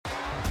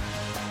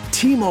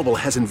T-Mobile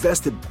has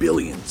invested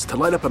billions to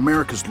light up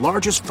America's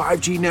largest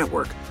 5G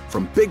network,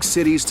 from big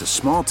cities to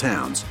small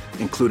towns,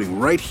 including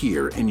right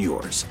here in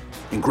yours.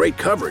 And great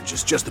coverage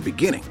is just the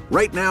beginning.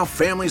 Right now,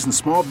 families and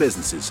small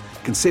businesses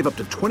can save up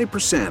to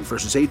 20%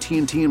 versus AT&T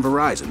and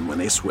Verizon when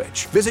they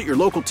switch. Visit your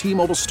local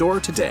T-Mobile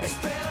store today.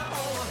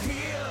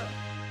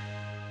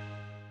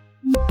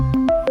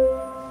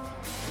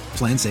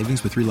 Plan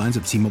savings with 3 lines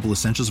of T-Mobile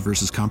Essentials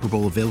versus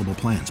comparable available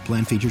plans.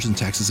 Plan features and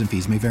taxes and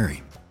fees may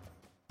vary.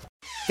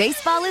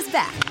 Baseball is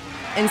back,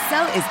 and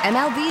so is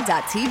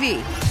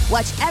MLB.tv.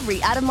 Watch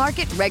every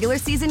out-of-market regular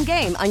season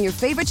game on your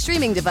favorite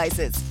streaming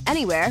devices,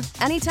 anywhere,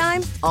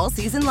 anytime, all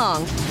season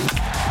long.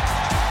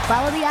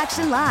 Follow the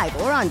action live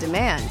or on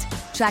demand.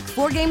 Track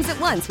 4 games at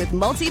once with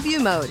multi-view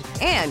mode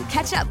and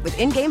catch up with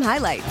in-game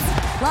highlights.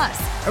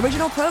 Plus,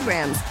 original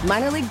programs,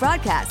 minor league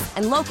broadcasts,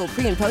 and local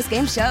pre- and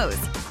post-game shows.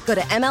 Go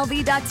to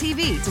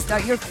MLB.tv to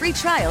start your free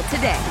trial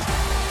today.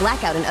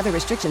 Blackout and other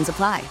restrictions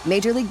apply.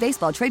 Major League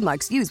Baseball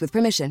trademarks used with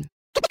permission.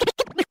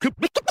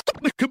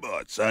 Come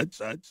on, son.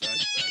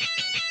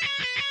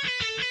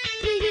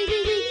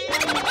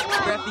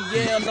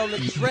 Raphael's on the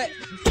track.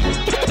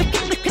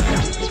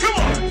 Come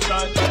on,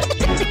 son.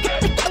 Come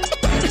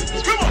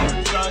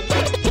on, son.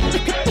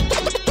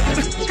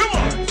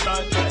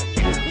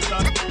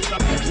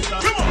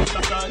 Come on,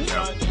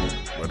 son.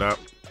 What up?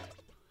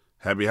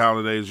 Happy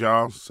holidays,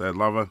 y'all. Sad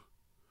lover.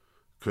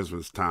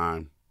 Christmas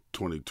time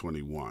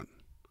 2021.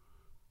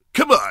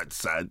 Come on,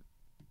 son.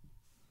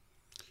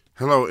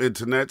 Hello,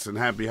 internets, and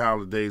happy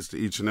holidays to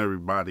each and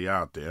everybody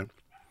out there.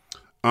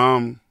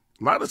 A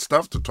lot of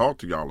stuff to talk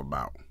to y'all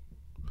about.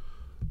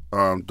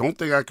 Don't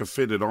think I could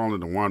fit it all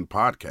into one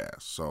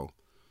podcast, so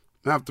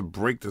I have to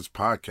break this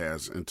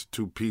podcast into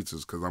 2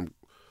 pieces because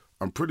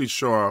I'm pretty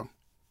sure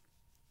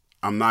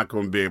I'm not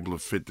going to be able to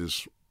fit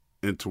this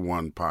into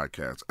one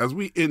podcast. As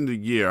we end the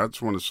year, I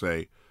just want to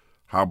say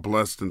how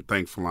blessed and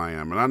thankful I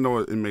am. And I know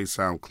it may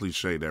sound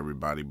cliche to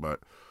everybody, but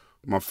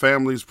my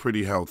family's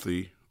pretty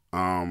healthy.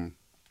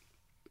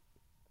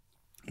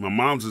 My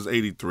mom's is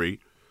 83.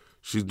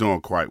 She's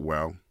doing quite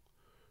well.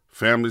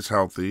 Family's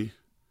healthy.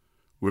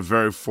 We're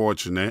very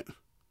fortunate.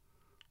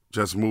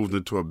 Just moved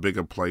into a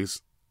bigger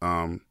place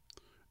in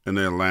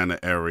the Atlanta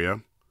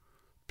area.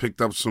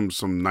 Picked up some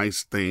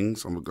nice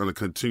things. I'm going to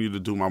continue to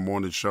do my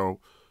morning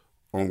show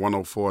on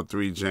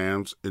 104.3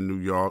 Jams in New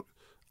York.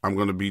 I'm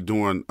going to be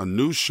doing a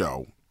new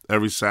show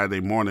every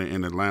Saturday morning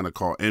in Atlanta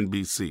called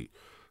NBC,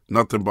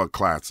 Nothing But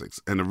Classics.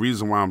 And the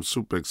reason why I'm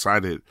super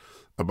excited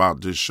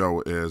about this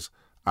show is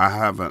I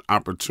have an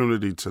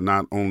opportunity to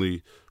not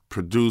only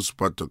produce,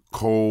 but to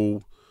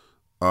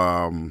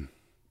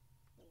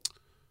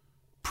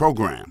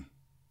program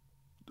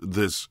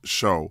this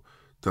show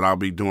that I'll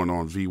be doing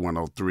on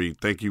V103.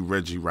 Thank you,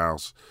 Reggie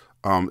Rouse.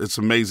 It's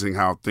amazing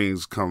how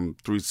things come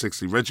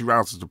 360. Reggie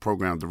Rouse is the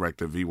program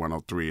director of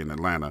V103 in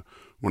Atlanta,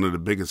 one of the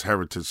biggest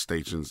heritage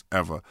stations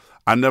ever.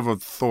 I never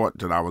thought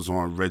that I was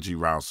on Reggie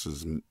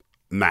Rouse's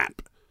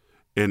map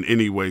in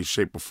any way,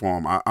 shape, or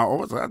form. I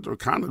always had to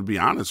kind of be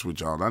honest with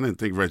y'all. I didn't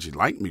think Reggie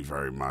liked me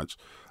very much.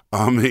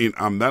 I mean,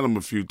 I met him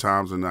a few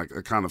times, and I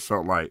kind of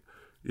felt like,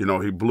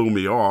 he blew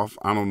me off.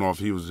 I don't know if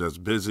he was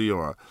just busy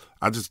or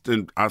I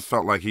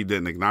felt like he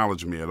didn't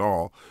acknowledge me at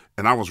all,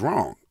 and I was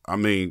wrong. I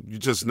mean, you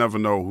just never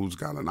know who's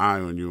got an eye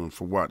on you and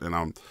for what, and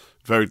I'm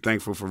very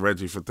thankful for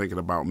Reggie for thinking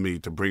about me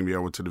to bring me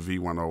over to the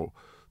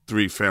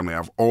V103 family.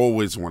 I've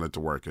always wanted to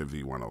work at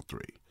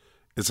V103.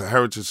 It's a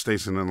heritage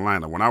station in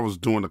Atlanta. When I was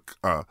doing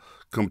a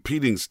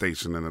competing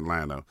station in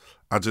Atlanta,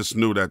 I just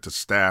knew that the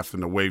staff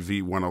and the way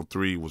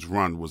V103 was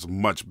run was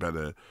much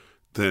better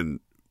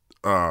than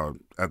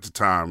at the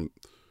time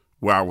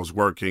where I was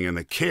working, and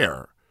the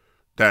care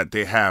that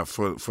they have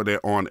for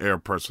their on-air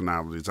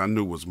personalities, I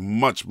knew was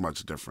much,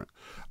 much different.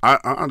 I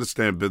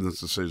understand business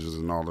decisions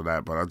and all of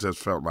that, but I just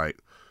felt like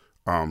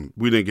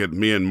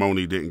me and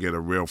Moni didn't get a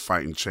real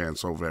fighting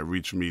chance over at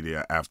Reach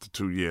Media after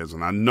 2 years.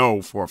 And I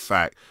know for a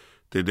fact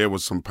that there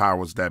was some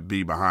powers that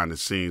be behind the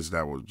scenes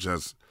that were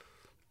just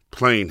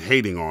plain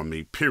hating on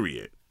me,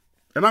 period.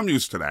 And I'm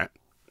used to that.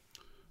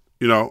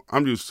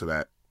 I'm used to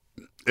that.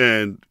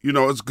 And,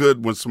 it's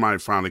good when somebody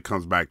finally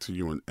comes back to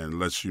you and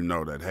lets you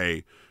know that,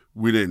 hey,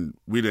 we didn't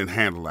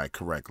handle that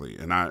correctly.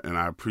 And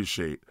I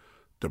appreciate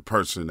the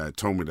person that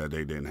told me that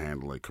they didn't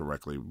handle it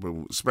correctly, but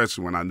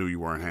especially when I knew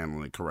you weren't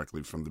handling it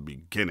correctly from the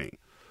beginning.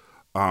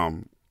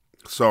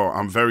 So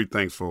I'm very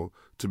thankful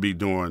to be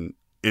doing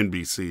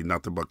NBC,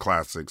 Nothing But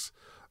Classics,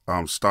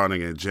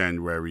 starting in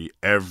January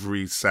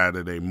every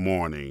Saturday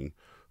morning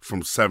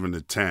from 7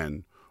 to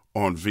 10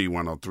 on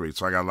V103.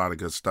 So I got a lot of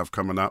good stuff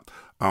coming up.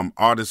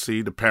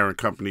 Odyssey, the parent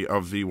company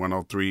of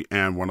V103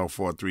 and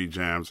 104.3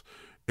 Jams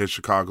in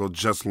Chicago,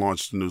 just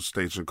launched a new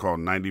station called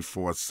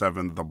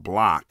 94.7 The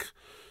Block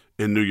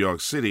in New York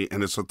City,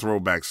 and it's a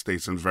throwback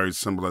station very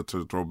similar to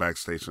the throwback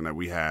station that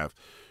we have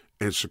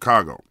in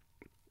Chicago.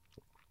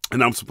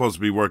 And I'm supposed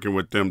to be working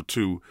with them,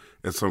 too,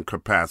 in some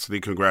capacity.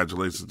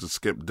 Congratulations to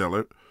Skip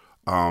Dillard.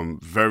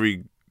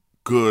 Very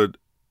good,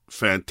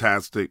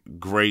 fantastic,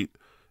 great,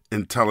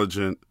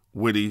 intelligent,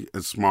 witty,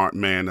 and smart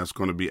man that's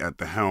going to be at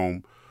the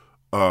helm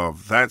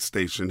of that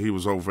station. He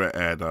was over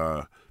at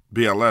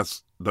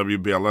BLS,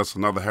 WBLS,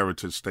 another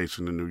heritage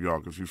station in New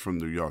York. If you're from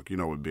New York, you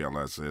know what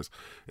BLS is.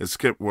 And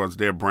Skip was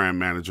their brand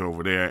manager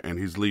over there, and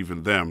he's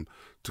leaving them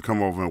to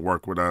come over and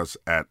work with us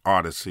at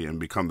Odyssey and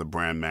become the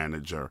brand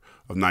manager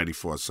of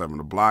 94.7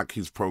 The Block.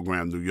 He's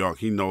programmed New York.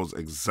 He knows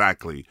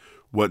exactly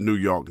what New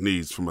York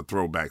needs from a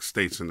throwback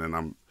station, and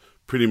I'm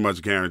pretty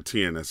much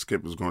guaranteeing that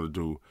Skip is going to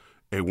do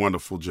a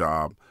wonderful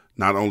job,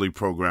 not only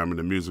programming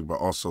the music, but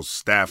also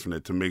staffing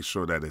it to make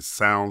sure that it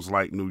sounds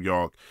like New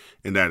York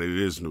and that it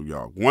is New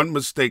York. One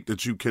mistake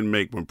that you can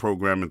make when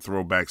programming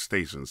throwback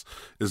stations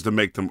is to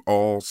make them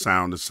all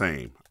sound the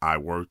same. I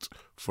worked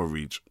for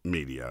Reach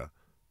Media,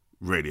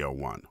 Radio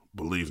 1.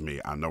 Believe me,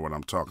 I know what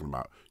I'm talking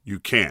about. You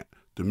can't.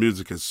 The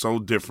music is so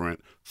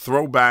different.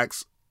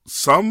 Throwbacks,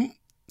 some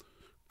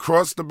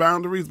cross the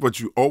boundaries, but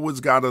you always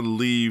got to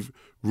leave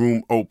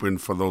room open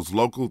for those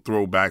local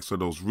throwbacks or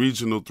those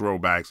regional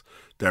throwbacks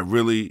that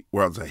really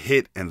was a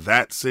hit in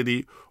that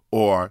city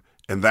or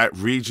in that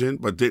region,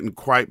 but didn't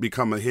quite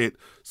become a hit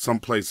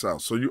someplace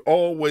else. So you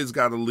always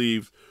got to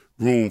leave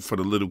room for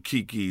the little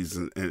Kikis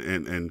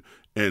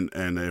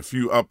and if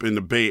you up in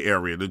the Bay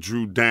Area, the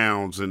Drew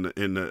Downs and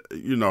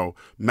the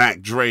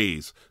Mac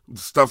Dre's,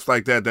 stuff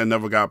like that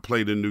never got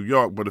played in New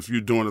York. But if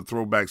you're doing a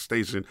throwback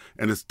station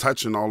and it's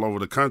touching all over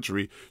the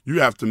country, you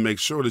have to make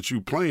sure that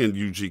you playing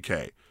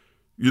UGK.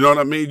 You know what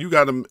I mean? You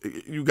got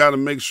to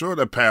make sure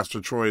that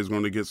Pastor Troy is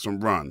going to get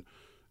some run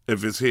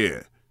if it's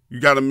here. You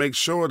got to make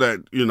sure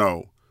that,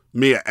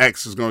 Mia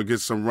X is going to get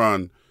some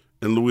run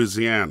in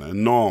Louisiana,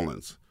 in New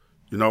Orleans.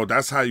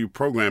 That's how you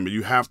program it.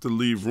 You have to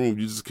leave room.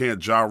 You just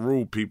can't Ja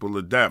Rule people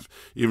to death,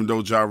 even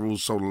though Ja Rule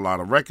sold a lot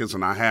of records,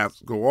 and I have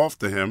to go off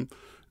to him.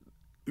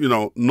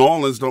 New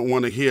Orleans don't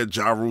want to hear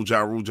Ja Rule, Ja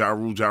Rule, Ja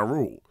Rule, Ja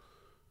Rule,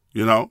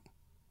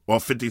 or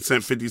 50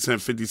 Cent, 50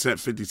 Cent, 50 Cent,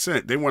 50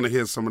 Cent. They want to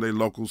hear some of their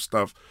local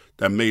stuff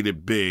that made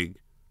it big,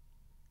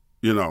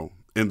 in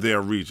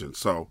their region.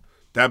 So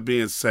that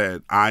being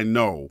said, I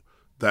know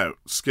that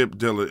Skip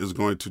Diller is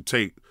going to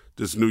take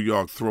this New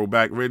York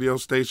throwback radio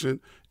station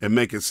and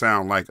make it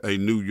sound like a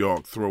New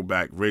York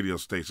throwback radio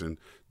station,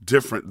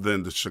 different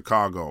than the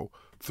Chicago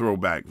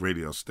throwback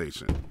radio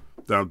station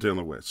that I'm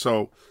dealing with.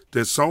 So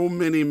there's so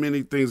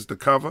many things to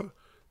cover.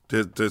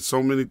 There's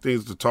so many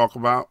things to talk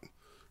about.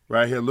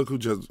 Right here, look,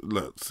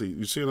 see,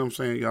 you see what I'm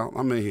saying, y'all?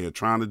 I'm in here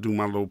trying to do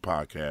my little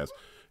podcast,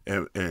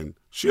 and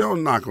she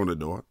don't knock on the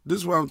door. This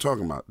is what I'm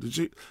talking about.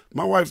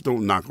 My wife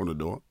don't knock on the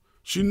door.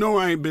 She know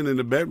I ain't been in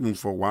the bedroom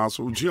for a while,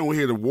 so she don't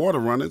hear the water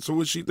running, so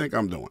what she think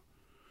I'm doing?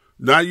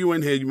 Now you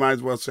in here, you might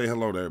as well say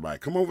hello to everybody.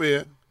 Come over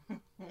here.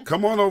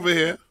 Come on over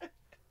here.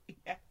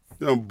 Yes.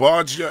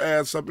 Barge your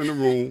ass up in the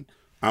room.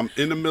 I'm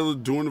in the middle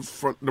of doing the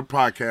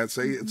podcast.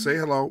 Say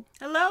hello.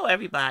 Hello,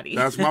 everybody.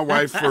 That's my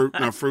wife, Fruit.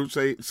 Now, Fruit,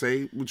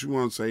 say what you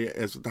want to say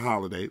as the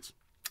holidays.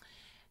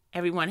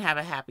 Everyone have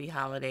a happy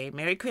holiday.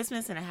 Merry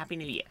Christmas and a Happy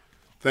New Year.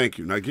 Thank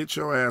you. Now get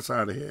your ass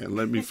out of here and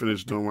let me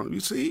finish doing one. You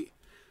see?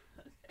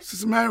 This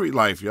is married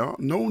life, y'all.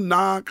 No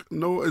knock.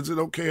 No, is it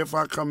okay if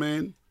I come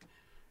in?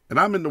 And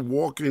I'm in the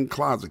walk-in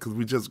closet because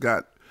we just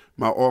got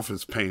my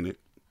office painted.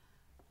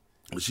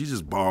 She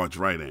just barged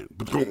right in.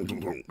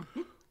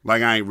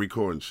 Like I ain't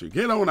recording shit.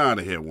 Get on out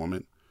of here,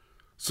 woman.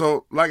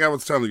 So, like I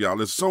was telling y'all,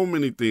 there's so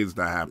many things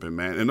that happen,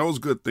 man. And those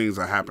good things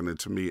are happening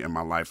to me in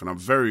my life. And I'm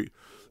very,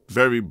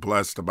 very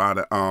blessed about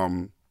it.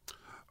 A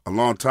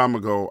long time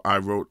ago, I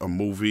wrote a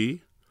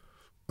movie.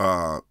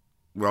 I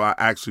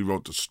actually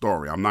wrote the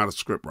story. I'm not a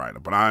script writer,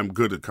 but I'm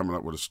good at coming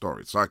up with a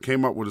story. So I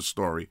came up with a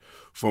story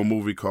for a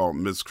movie called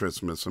Miss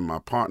Christmas. And my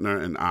partner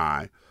and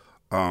I,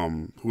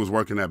 who was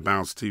working at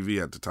Bounce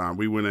TV at the time,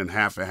 we went in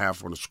half and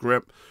half on the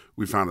script.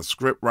 We found a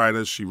script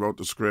writer. She wrote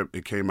the script.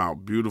 It came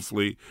out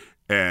beautifully.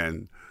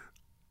 And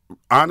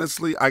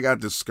honestly, I got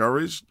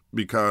discouraged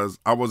because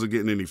I wasn't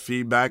getting any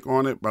feedback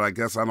on it, but I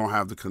guess I don't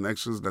have the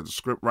connections that the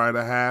script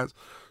writer has.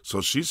 So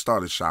she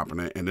started shopping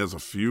it, and there's a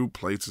few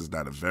places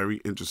that are very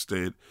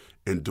interested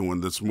in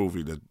doing this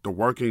movie. The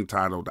working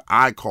title,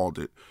 I called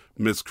it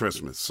Miss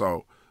Christmas.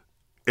 So,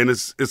 and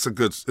it's a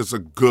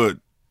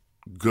good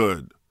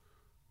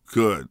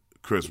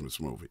Christmas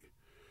movie.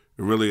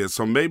 It really is.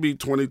 So maybe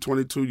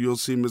 2022 you'll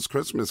see Miss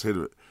Christmas hit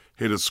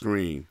a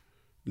screen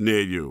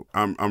near you.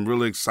 I'm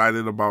really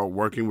excited about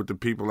working with the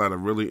people that are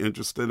really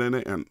interested in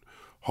it, and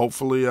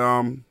hopefully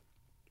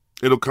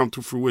it'll come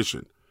to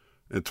fruition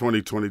in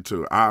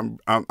 2022. I'm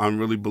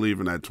really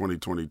believing that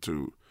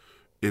 2022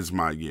 is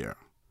my year.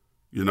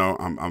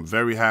 I'm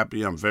very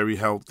happy. I'm very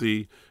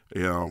healthy.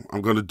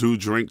 I'm going to do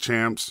Drink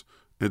Champs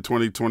in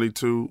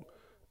 2022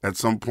 at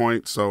some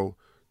point. So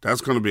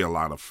that's going to be a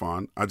lot of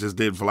fun. I just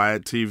did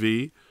Vlad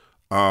TV.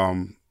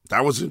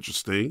 That was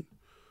interesting.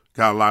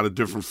 Got a lot of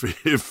different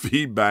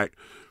feedback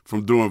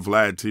from doing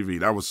Vlad TV.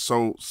 That was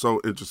so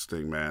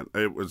interesting, man.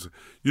 It was,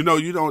 you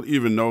don't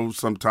even know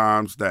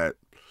sometimes that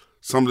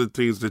some of the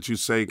things that you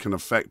say can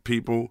affect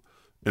people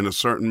in a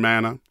certain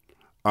manner.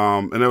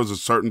 And there was a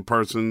certain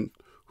person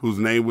whose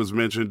name was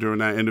mentioned during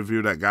that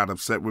interview that got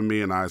upset with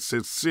me, and I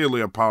sincerely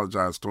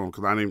apologized to him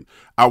because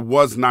I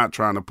was not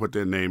trying to put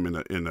their name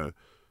in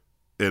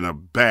in a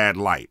bad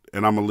light.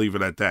 And I'm going to leave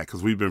it at that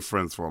because we've been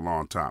friends for a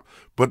long time.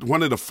 But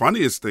one of the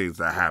funniest things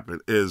that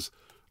happened is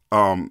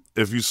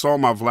if you saw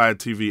my Vlad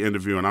TV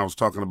interview and I was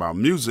talking about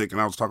music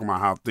and I was talking about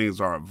how things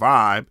are a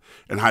vibe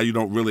and how you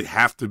don't really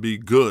have to be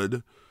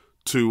good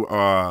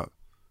to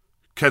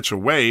catch a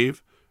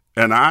wave.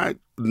 And I'm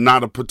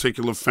not a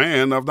particular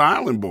fan of the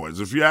Island Boys.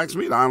 If you ask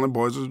me, the Island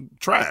Boys are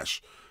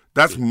trash.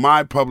 That's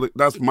my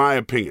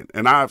opinion.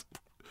 And I've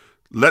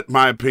let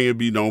my opinion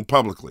be known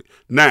publicly.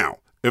 Now,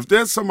 if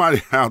there's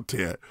somebody out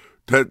there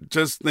that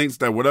just thinks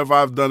that whatever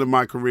I've done in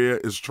my career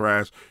is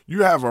trash,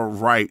 you have a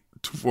right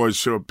to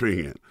voice your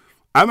opinion.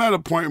 I'm at a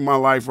point in my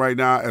life right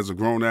now as a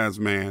grown-ass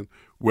man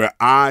where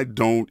I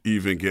don't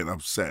even get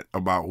upset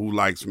about who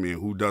likes me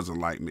and who doesn't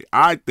like me.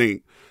 I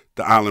think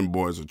the Island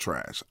Boys are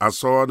trash. I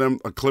saw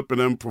a clip of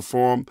them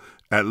perform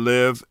at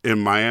Live in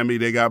Miami.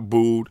 They got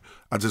booed.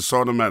 I just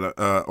saw them at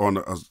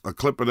a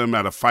clip of them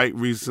at a fight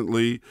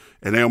recently,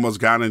 and they almost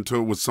got into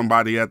it with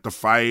somebody at the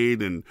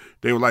fight, and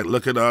they were like,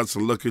 "Look at us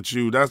and look at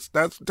you."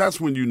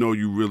 That's when you know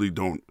you really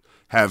don't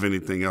have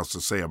anything else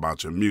to say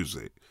about your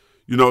music.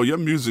 You know, your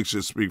music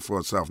should speak for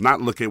itself.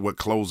 Not look at what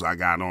clothes I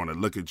got on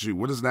and look at you.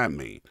 What does that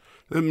mean?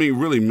 It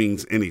really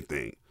means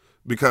anything.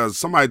 Because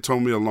somebody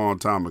told me a long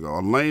time ago,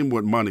 a lame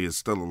with money is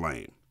still a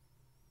lame.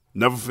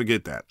 Never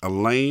forget that. A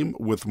lame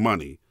with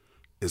money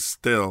is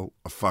still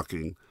a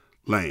fucking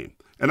lame.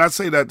 And I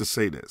say that to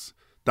say this.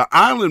 The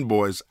Island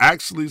Boys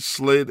actually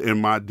slid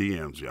in my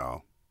DMs,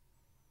 y'all.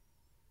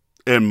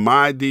 In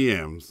my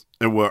DMs.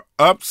 And were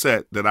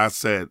upset that I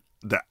said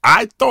that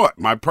I thought,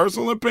 my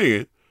personal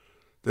opinion,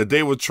 that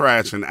they were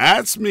trash and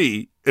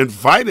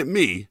invited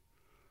me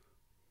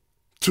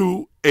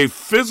to a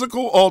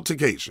physical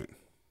altercation.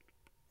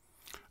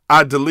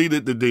 I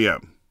deleted the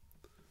DM.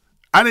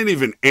 I didn't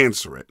even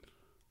answer it.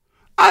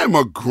 I am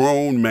a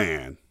grown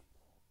man.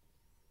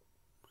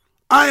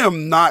 I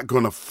am not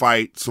going to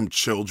fight some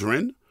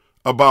children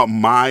about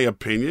my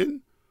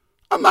opinion.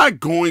 I'm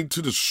not going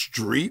to the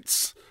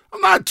streets.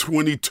 I'm not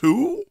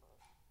 22.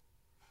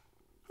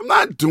 I'm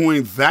not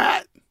doing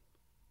that.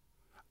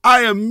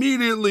 I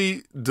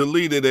immediately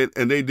deleted it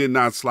and they did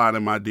not slide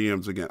in my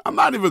DMs again. I'm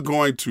not even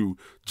going to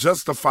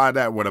justify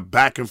that with a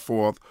back and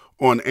forth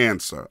on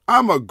answer.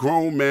 I'm a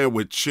grown man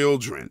with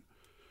children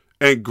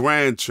and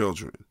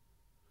grandchildren.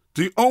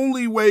 The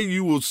only way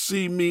you will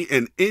see me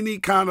in any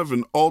kind of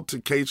an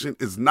altercation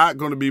is not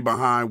going to be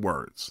behind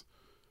words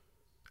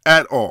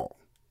at all.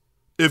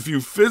 If you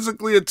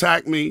physically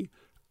attack me,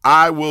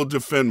 I will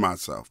defend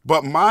myself.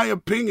 But my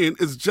opinion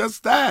is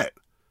just that.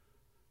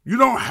 You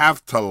don't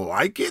have to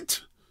like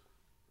it.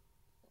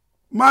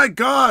 My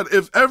God,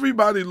 if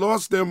everybody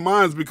lost their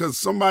minds because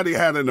somebody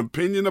had an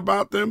opinion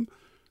about them,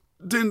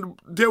 then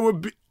there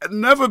would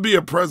never be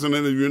a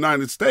president of the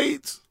United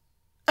States.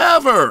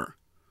 Ever.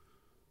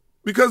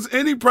 Because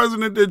any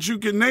president that you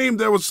can name,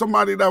 there was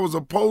somebody that was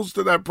opposed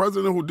to that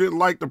president who didn't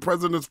like the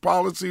president's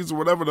policies or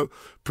whatever the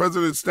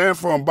president stands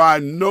for. And by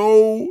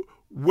no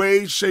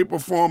way, shape, or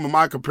form am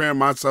I comparing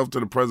myself to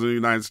the president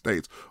of the United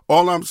States.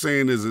 All I'm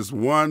saying is it's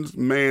one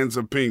man's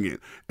opinion.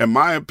 And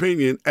my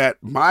opinion at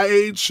my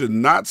age should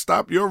not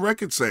stop your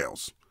record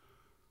sales.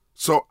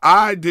 So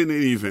I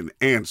didn't even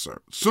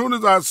answer. As soon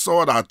as I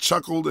saw it, I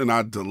chuckled and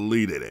I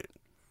deleted it.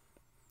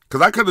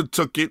 Because I could have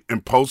took it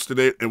and posted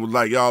it and was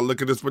like, y'all,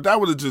 look at this. But that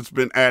would have just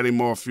been adding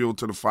more fuel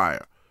to the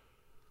fire.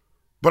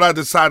 But I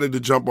decided to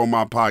jump on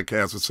my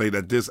podcast and say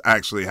that this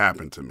actually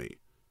happened to me.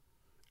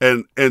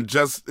 And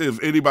just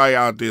if anybody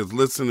out there is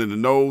listening to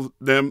know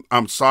them,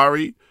 I'm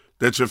sorry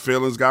that your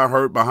feelings got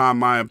hurt behind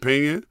my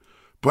opinion.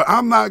 But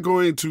I'm not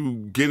going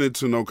to get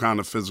into no kind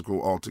of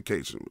physical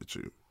altercation with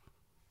you.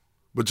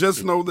 But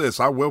just know this,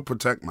 I will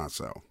protect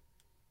myself.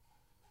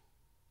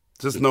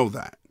 Just know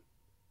that.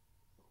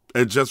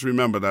 And just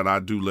remember that I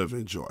do live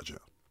in Georgia.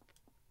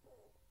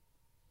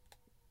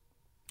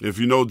 If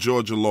you know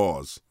Georgia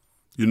laws,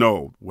 you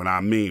know what I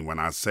mean when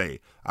I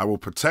say I will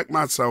protect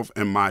myself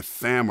and my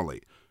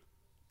family.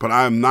 But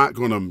I am not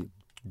going to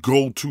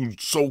go to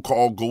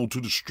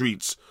the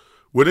streets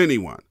with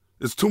anyone.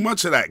 There's too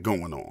much of that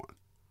going on.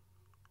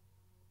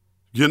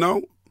 You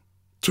know?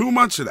 Too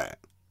much of that.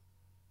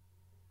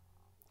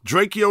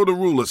 Drakeo the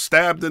Ruler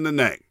stabbed in the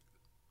neck.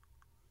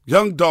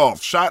 Young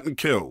Dolph shot and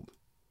killed.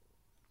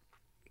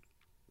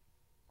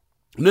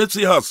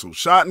 Nipsey Hussle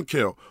shot and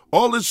killed.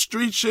 All this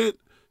street shit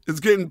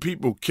is getting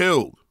people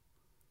killed.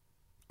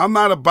 I'm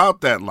not about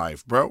that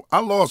life, bro. I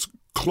lost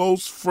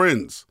close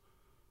friends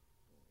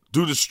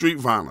due to street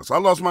violence. I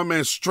lost my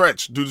man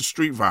Stretch due to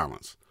street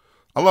violence.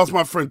 I lost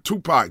my friend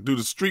Tupac due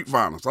to street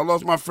violence. I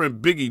lost my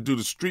friend Biggie due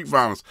to street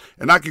violence.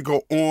 And I could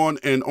go on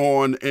and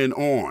on and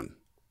on.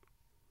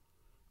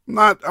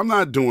 I'm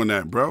not doing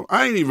that, bro.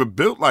 I ain't even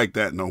built like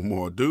that no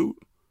more, dude.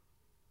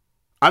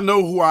 I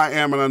know who I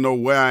am and I know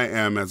where I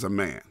am as a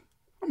man.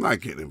 I'm not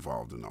getting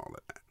involved in all of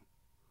that.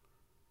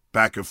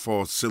 Back and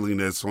forth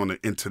silliness on the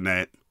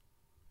internet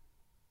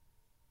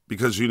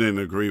because you didn't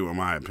agree with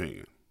my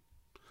opinion.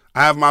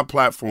 I have my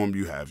platform,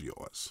 you have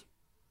yours.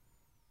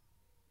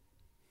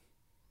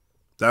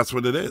 That's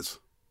what it is.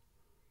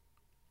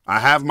 I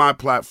have my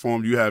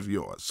platform, you have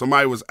yours.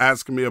 Somebody was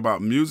asking me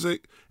about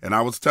music, and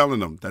I was telling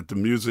them that the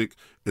music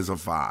is a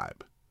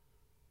vibe.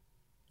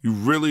 You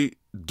really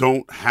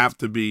don't have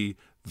to be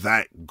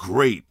that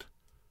great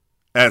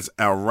as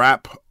a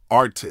rap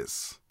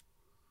artist.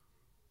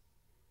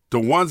 The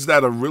ones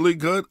that are really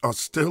good are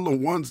still the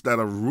ones that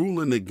are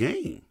ruling the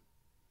game.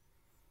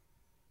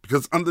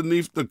 Because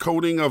underneath the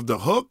coding of the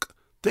hook,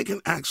 they can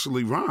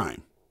actually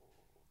rhyme.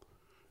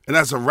 And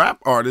as a rap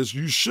artist,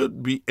 you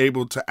should be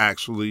able to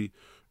actually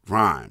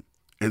rhyme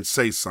and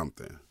say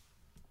something.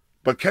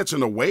 But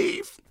catching a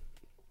wave,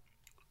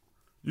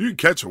 you can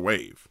catch a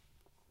wave.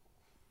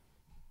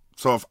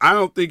 So if I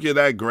don't think you're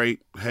that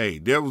great, hey,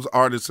 there was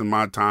artists in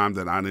my time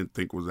that I didn't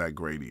think was that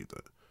great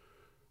either.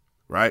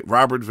 Right?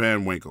 Robert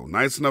Van Winkle,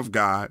 nice enough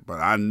guy, but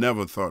I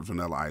never thought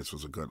Vanilla Ice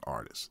was a good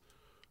artist,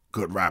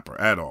 good rapper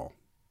at all.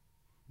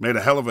 Made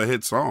a hell of a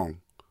hit song,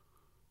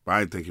 but I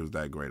didn't think he was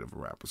that great of a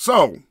rapper.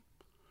 So,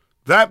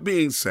 that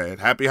being said,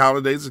 happy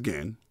holidays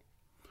again.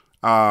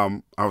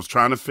 I was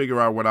trying to figure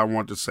out what I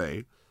want to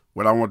say,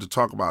 what I want to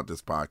talk about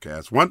this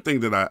podcast. One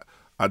thing that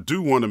I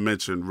do want to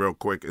mention real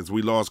quick is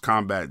we lost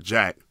Combat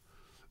Jack.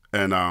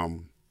 And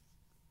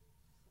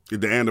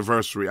the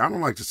anniversary, I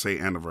don't like to say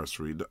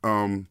anniversary.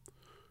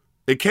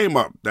 It came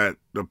up that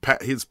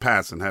his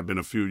passing had been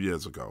a few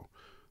years ago.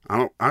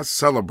 I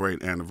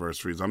celebrate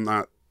anniversaries. I'm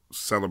not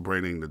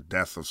celebrating the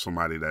death of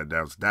somebody that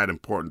was that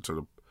important to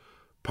the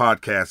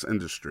podcast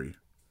industry.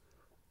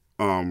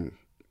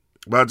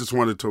 But I just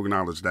wanted to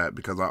acknowledge that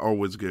because I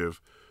always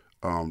give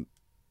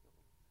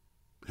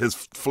his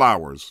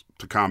flowers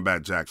to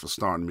Combat Jack for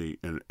starting me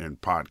in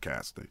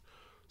podcasting.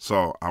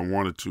 So I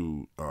wanted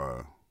to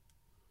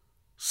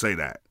say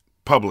that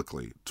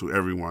publicly to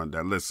everyone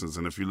that listens.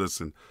 And if you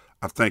listen,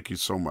 I thank you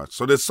so much.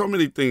 So there's so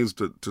many things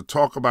to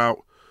talk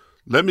about.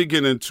 Let me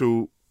get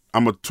into,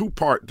 I'm a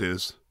two-part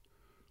this.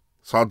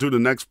 So I'll do the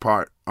next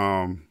part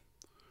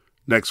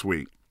next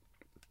week.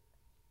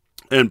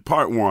 And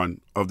part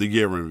one of the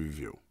year in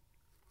review.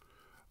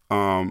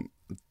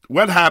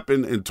 What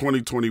happened in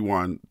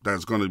 2021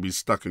 that's going to be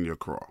stuck in your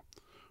craw?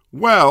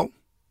 Well,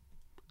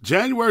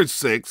 January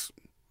 6th,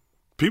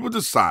 people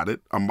decided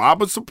a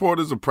mob of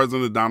supporters of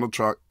President Donald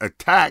Trump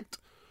attacked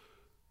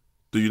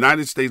the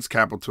United States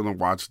Capitol in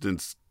Washington,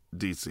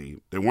 D.C.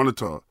 They wanted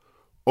to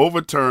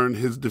overturn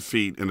his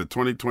defeat in the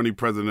 2020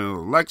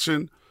 presidential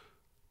election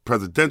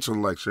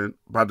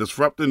by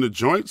disrupting the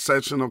joint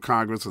session of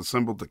Congress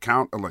assembled to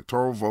count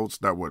electoral votes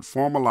that would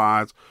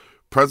formalize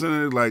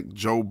President-elect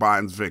Joe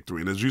Biden's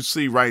victory. And as you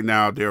see right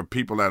now, there are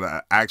people that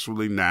are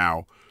actually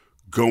now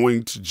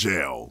going to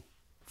jail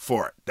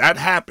for it. That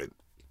happened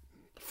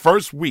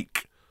first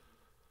week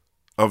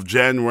of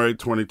January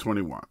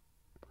 2021.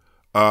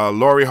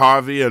 Lori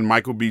Harvey and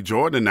Michael B.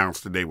 Jordan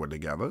announced that they were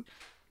together.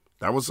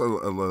 That was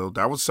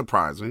that was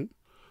surprising,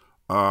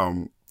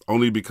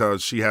 only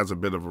because she has a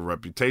bit of a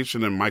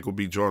reputation, and Michael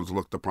B. Jordan's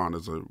looked upon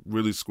as a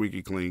really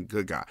squeaky clean,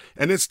 good guy,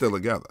 and they're still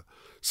together.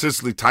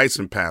 Cicely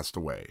Tyson passed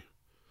away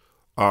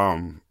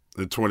in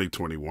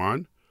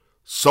 2021.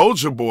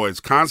 Soulja Boy's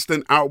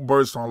constant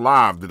outbursts on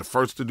live. They're the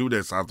first to do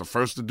this. I was the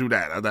first to do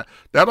that.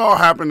 That all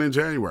happened in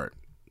January.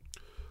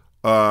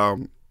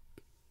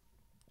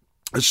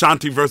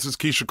 Ashanti versus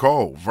Keisha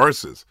Cole.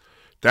 VERZUZ.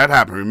 That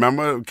happened.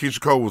 Remember,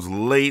 Keisha Cole was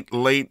late.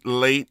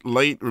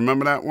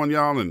 Remember that one,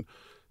 y'all? And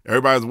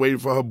everybody was waiting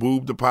for her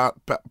boob to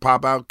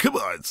pop out. Come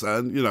on,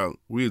 son. You know,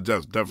 we were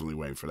just definitely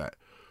waiting for that.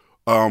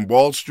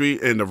 Wall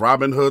Street and the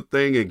Robin Hood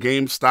thing and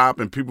GameStop,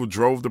 and people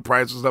drove the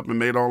prices up and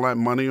made all that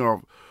money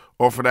off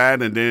of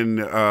that. And then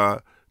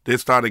they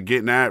started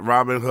getting at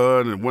Robin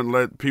Hood and wouldn't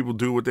let people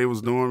do what they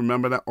was doing.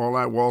 Remember that? All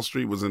that Wall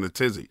Street was in a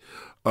tizzy.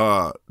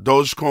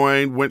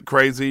 Dogecoin went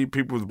crazy.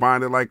 People was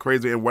buying it like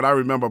crazy. And what I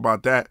remember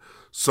about that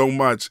so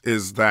much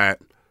is that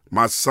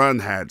my son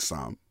had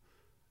some.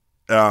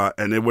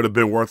 And it would have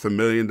been worth $1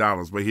 million,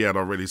 but he had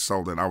already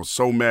sold it. I was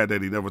so mad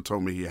that he never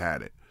told me he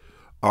had it.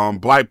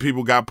 Black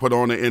people got put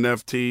on the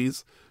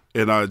NFTs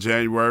in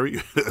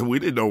January. We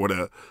didn't know what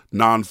a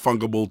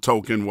non-fungible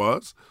token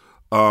was.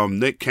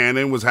 Nick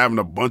Cannon was having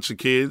a bunch of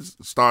kids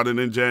starting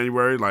in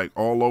January, like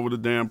all over the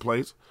damn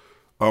place,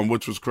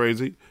 which was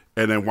crazy.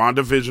 And then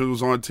WandaVision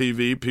was on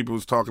TV. People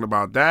was talking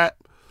about that.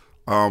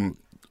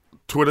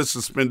 Twitter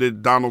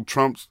suspended Donald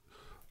Trump's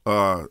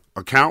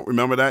account.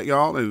 Remember that,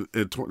 y'all? In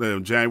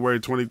January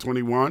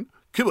 2021.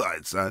 Come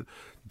on, son.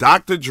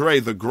 Dr. Dre,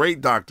 the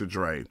great Dr.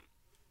 Dre,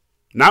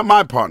 not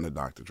my partner,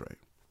 Dr. Dre,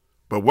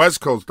 but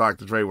West Coast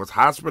Dr. Dre was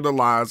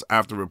hospitalized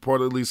after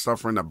reportedly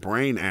suffering a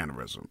brain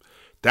aneurysm.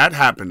 That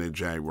happened in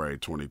January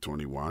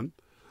 2021.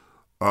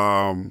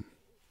 And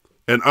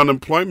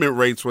unemployment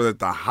rates were at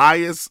the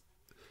highest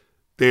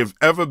they've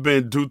ever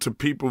been due to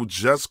people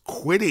just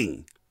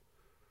quitting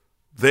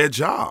their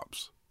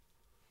jobs.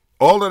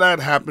 All of that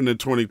happened in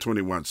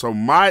 2021. So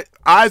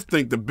I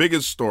think the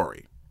biggest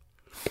story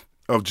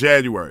of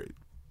January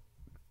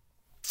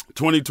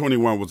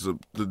 2021 was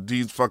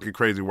these fucking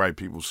crazy white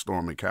people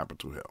storming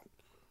Capitol Hill.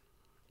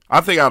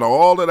 I think out of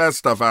all of that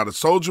stuff, out of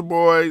Soulja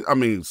Boy,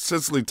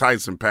 Cicely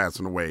Tyson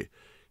passing away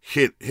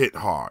hit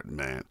hard,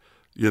 man.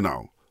 You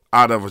know,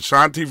 out of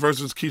Ashanti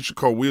versus Keisha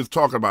Cole. We was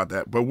talking about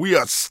that. But we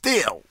are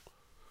still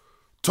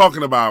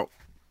talking about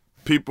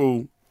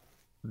people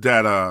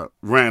that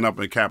ran up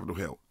in Capitol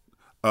Hill.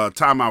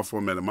 Time out for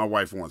a minute. My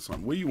wife wants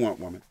something. What do you want,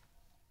 woman?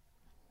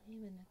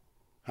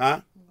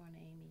 Huh?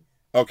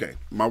 Okay.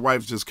 My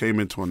wife just came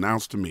in to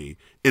announce to me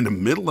in the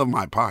middle of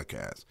my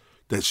podcast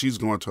that she's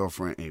going to her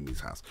friend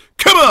Amy's house.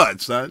 Come on,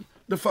 son.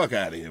 The fuck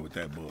out of here with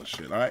that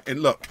bullshit, all right?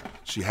 And look,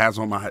 she has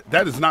on my...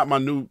 That is not my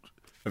new...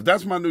 If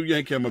that's my new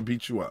Yankee, I'm going to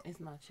beat you up. It's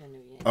not your new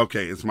Yankee.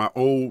 Okay, it's my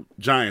old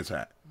Giants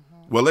hat.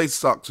 Mm-hmm. Well, they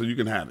suck, so you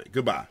can have it.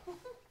 Goodbye.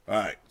 All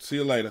right, see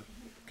you later.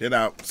 Get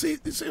out. See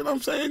what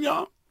I'm saying,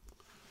 y'all?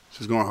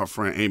 She's going to her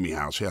friend Amy's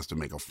house. She has to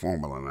make a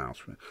formal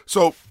announcement.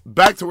 So,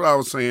 back to what I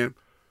was saying.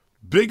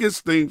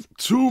 Biggest thing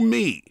to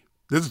me,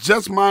 this is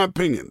just my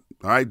opinion,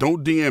 all right?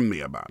 Don't DM me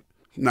about it.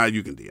 Now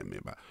you can DM me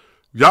about it.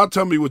 Y'all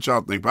tell me what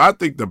y'all think, but I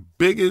think the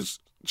biggest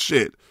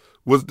shit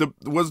was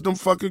them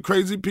fucking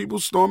crazy people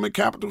storming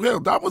Capitol Hill.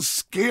 That was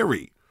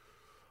scary.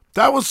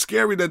 That was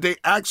scary that they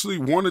actually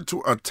wanted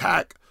to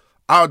attack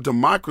our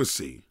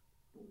democracy.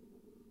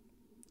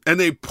 And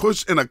they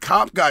pushed, and a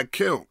cop got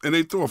killed, and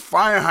they threw a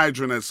fire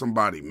hydrant at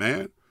somebody,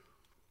 man.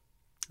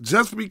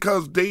 Just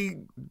because they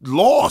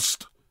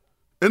lost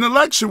an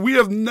election. We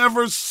have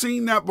never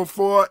seen that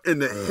before in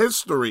the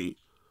history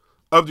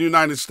of the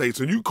United States.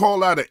 And you call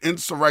that an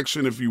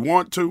insurrection if you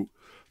want to.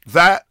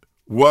 That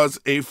was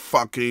a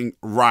fucking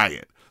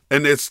riot.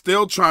 And they're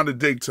still trying to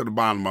dig to the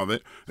bottom of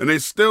it. And they're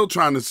still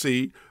trying to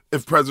see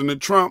if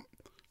President Trump,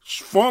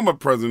 former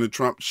President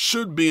Trump,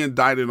 should be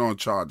indicted on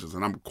charges.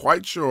 And I'm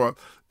quite sure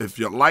if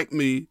you're like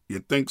me, you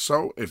think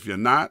so. If you're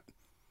not,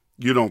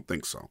 you don't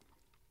think so.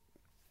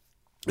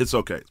 It's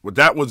okay. Well,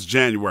 that was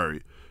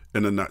January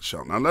in a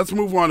nutshell. Now, let's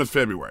move on to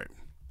February.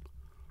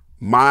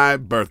 My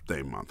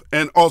birthday month.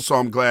 And also,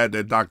 I'm glad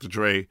that Dr.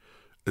 Dre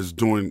is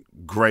doing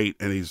great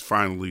and he's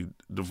finally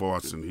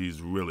divorced and he's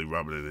really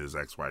rubbing it in his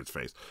ex-wife's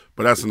face.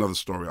 But that's another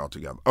story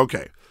altogether.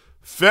 Okay,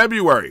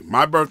 February,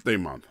 my birthday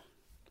month.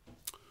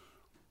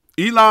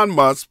 Elon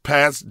Musk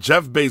passed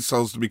Jeff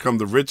Bezos to become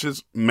the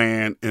richest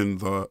man in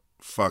the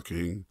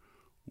fucking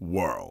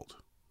world.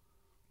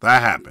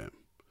 That happened.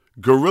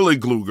 Gorilla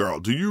Glue girl.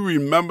 Do you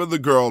remember the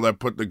girl that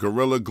put the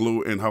Gorilla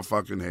Glue in her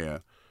fucking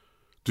hair?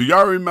 Do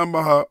y'all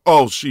remember her?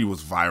 Oh, she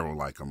was viral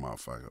like a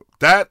motherfucker.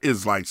 That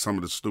is like some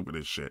of the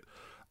stupidest shit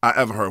I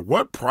ever heard.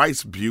 What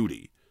price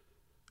beauty?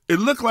 It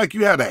looked like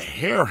you had a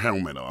hair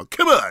helmet on.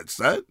 Come on,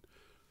 son.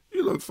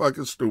 You look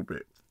fucking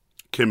stupid.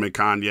 Kim and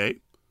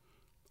Kanye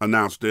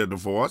announced their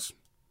divorce.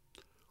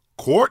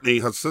 Courtney,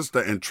 her sister,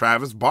 and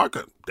Travis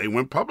Barker, they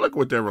went public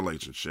with their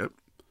relationship.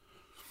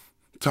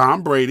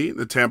 Tom Brady,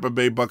 the Tampa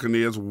Bay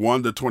Buccaneers,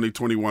 won the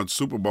 2021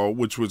 Super Bowl,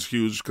 which was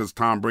huge because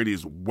Tom Brady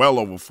is well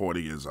over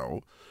 40 years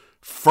old.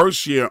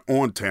 First year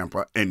on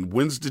Tampa and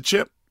wins the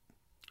chip.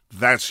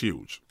 That's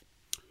huge.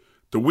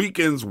 The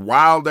Weeknd's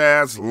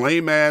wild-ass,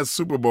 lame-ass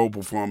Super Bowl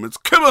performance.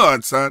 Come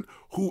on, son.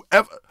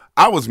 Whoever.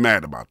 I was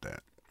mad about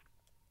that.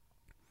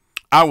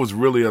 I was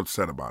really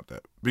upset about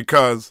that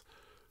because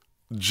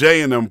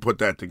Jay and them put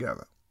that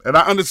together. And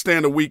I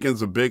understand the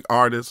Weeknd's a big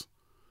artist,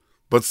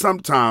 but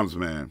sometimes,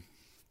 man,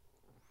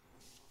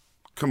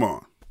 come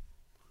on.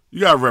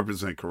 You got to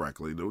represent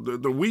correctly. The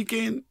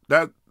Weeknd,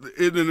 that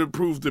it didn't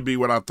prove to be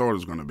what I thought it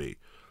was going to be.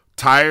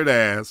 Tired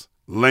ass,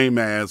 lame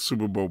ass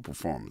Super Bowl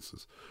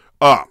performances.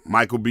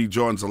 Michael B.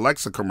 Jordan's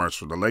Alexa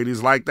commercial. The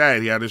ladies like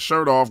that. He had his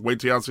shirt off. Wait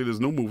till y'all see this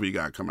new movie he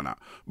got coming out.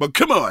 But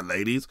come on,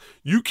 ladies.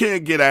 You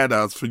can't get at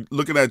us for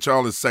looking at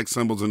y'all as sex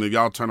symbols and then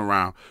y'all turn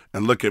around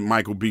and look at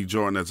Michael B.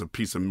 Jordan as a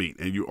piece of meat.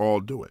 And you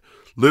all do it.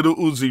 Little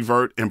Uzi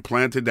Vert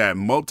implanted that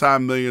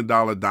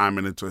multi-million-dollar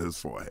diamond into his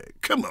forehead.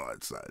 Come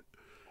on, son.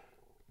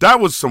 That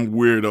was some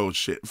weirdo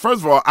shit.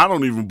 First of all, I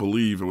don't even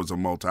believe it was a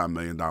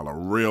multi-million-dollar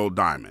real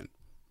diamond.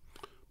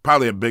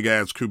 Probably a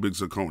big-ass cubic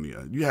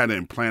zirconia. You had it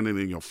implanted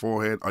in your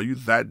forehead. Are you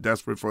that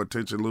desperate for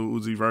attention, Lil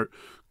Uzi Vert?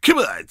 Come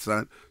on,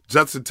 son.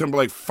 Justin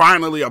Timberlake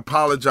finally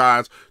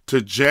apologized to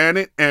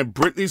Janet and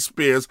Britney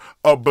Spears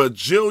a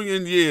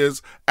bajillion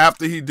years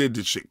after he did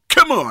this shit.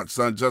 Come on,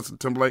 son, Justin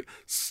Timberlake.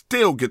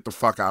 Still get the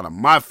fuck out of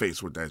my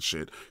face with that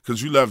shit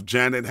because you left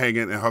Janet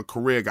hanging and her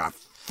career got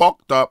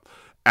fucked up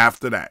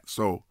after that.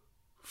 So,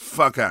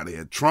 fuck out of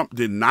here. Trump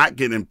did not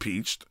get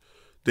impeached.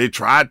 They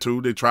tried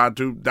to.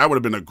 That would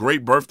have been a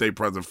great birthday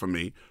present for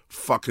me.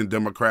 Fucking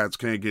Democrats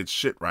can't get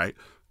shit right.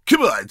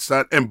 Come on,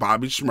 son. And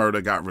Bobby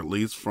Shmurda got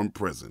released from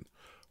prison.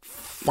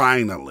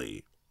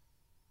 Finally.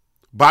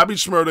 Bobby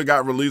Shmurda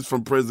got released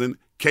from prison,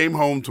 came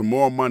home to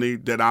more money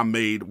than I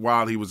made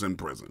while he was in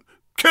prison.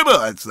 Come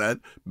on,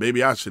 son.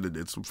 Maybe I should have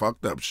did some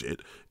fucked up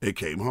shit and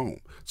came home.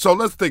 So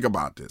let's think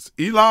about this.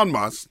 Elon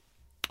Musk,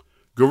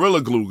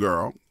 Gorilla Glue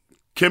Girl,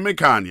 Kim and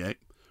Kanye,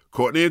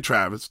 Courtney and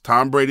Travis,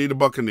 Tom Brady, the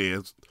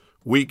Buccaneers,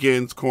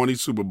 Weeknd's corny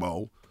Super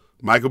Bowl,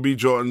 Michael B.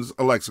 Jordan's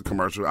Alexa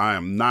commercial. I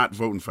am not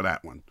voting for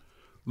that one.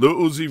 Lil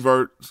Uzi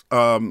Vert,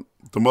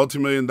 the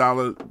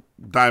multi-million-dollar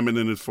diamond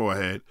in his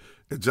forehead,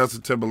 and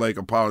Justin Timberlake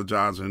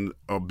apologizing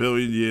a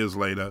billion years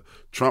later,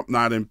 Trump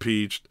not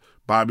impeached,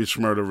 Bobby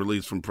Shmurda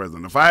released from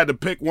prison. If I had to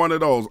pick one of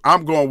those,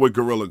 I'm going with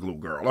Gorilla Glue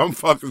Girl. I'm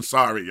fucking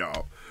sorry,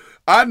 y'all.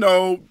 I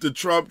know the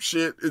Trump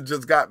shit, it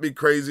just got me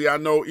crazy. I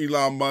know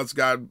Elon Musk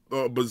got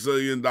 $1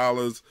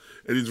 bazillion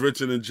and he's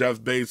richer than Jeff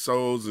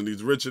Bezos and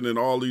he's richer than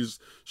all these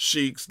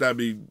sheiks that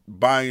be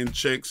buying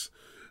chicks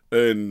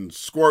and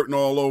squirting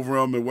all over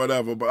them and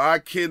whatever. But I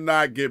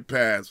cannot get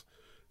past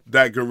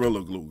that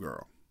Gorilla Glue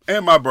Girl.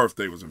 And my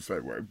birthday was in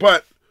February.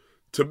 But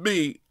to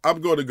me, I'm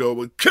going to go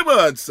with, come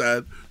on,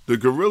 son. The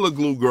Gorilla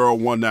Glue Girl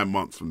won that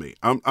month for me.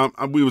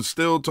 We were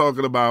still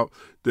talking about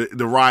the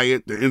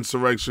riot, the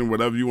insurrection,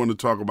 whatever you want to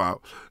talk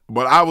about.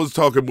 But I was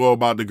talking more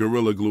about the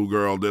Gorilla Glue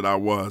Girl than I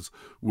was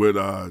with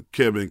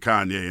Kim and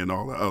Kanye and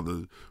all the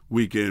other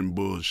weekend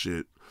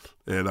bullshit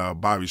and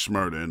Bobby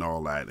Shmurda and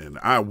all that. And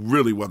I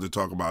really wasn't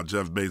talking about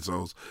Jeff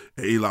Bezos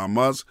and Elon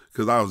Musk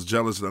because I was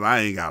jealous that I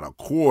ain't got a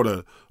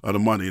quarter of the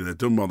money that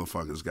them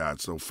motherfuckers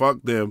got. So fuck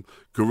them.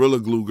 Gorilla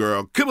Glue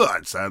Girl. Come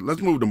on, son.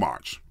 Let's move to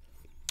March.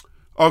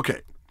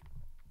 Okay.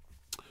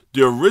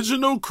 The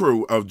original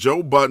crew of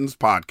Joe Budden's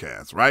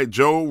podcast, right?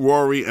 Joe,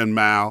 Rory, and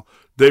Mal,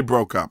 they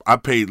broke up. I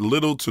paid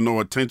little to no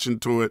attention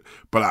to it,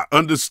 but I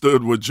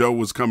understood where Joe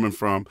was coming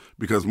from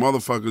because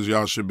motherfuckers,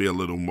 y'all should be a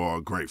little more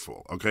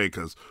grateful, okay?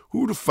 Because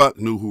who the fuck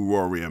knew who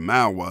Rory and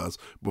Mal was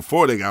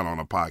before they got on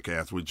a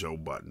podcast with Joe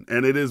Budden?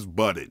 And it is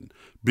Budden,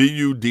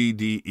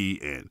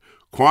 Budden.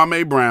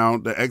 Kwame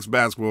Brown, the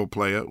ex-basketball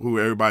player who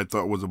everybody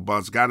thought was a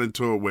bust, got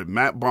into it with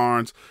Matt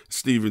Barnes,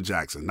 Steven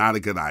Jackson. Not a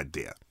good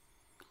idea.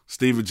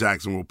 Steven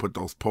Jackson will put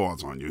those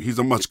paws on you. He's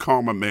a much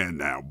calmer man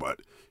now, but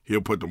he'll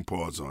put them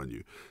paws on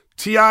you.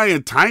 T.I.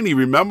 and Tiny,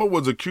 remember,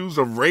 was accused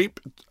of rape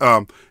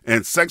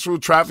and sexual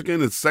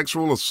trafficking and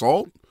sexual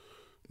assault.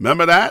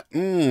 Remember that?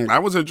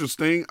 That was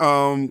interesting.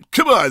 Come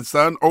on,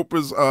 son.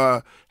 Oprah's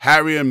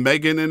Harry and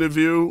Meghan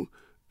interview.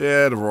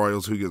 Yeah, the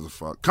Royals, who gives a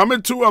fuck.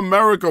 Coming to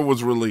America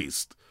was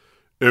released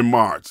in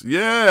March.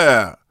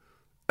 Yeah.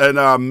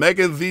 And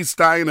Megan Thee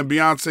Stallion and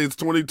Beyonce's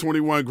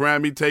 2021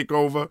 Grammy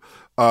takeover.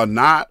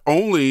 Not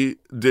only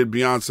did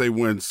Beyonce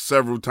win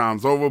several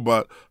times over,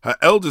 but her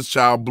eldest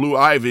child, Blue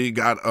Ivy,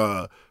 got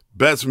a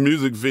Best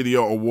Music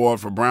Video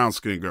Award for Brown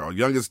Skin Girl.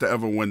 Youngest to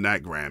ever win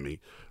that Grammy.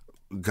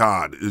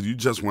 God, you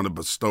just want to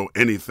bestow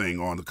anything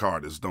on the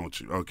artist, don't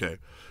you? Okay.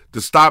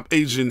 To stop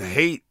Asian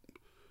hate,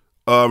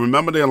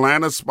 remember the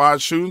Atlanta spa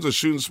shootings? A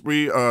shooting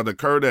spree that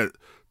occurred at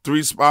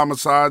 3 spa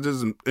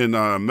massages in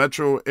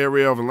metro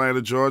area of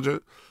Atlanta, Georgia.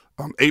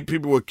 8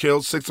 people were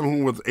killed, 6 of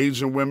whom were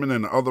Asian women,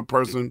 and the other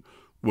person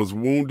was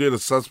wounded. A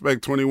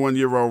suspect,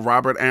 21-year-old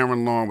Robert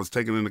Aaron Long, was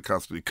taken into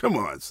custody. Come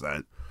on,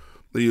 son.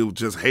 You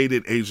just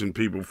hated Asian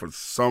people for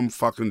some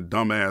fucking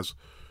dumbass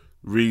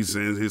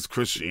reason. His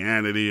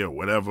Christianity or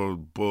whatever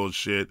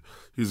bullshit.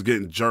 He's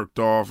getting jerked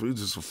off. He's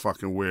just a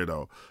fucking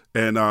weirdo.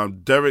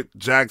 And Derek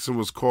Jackson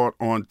was caught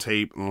on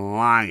tape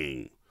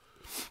lying.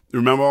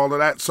 Remember all of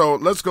that? So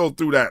let's go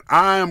through that.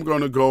 I am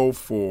going to go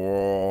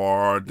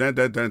for...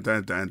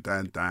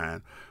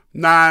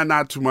 Nah,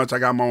 not too much. I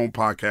got my own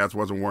podcast.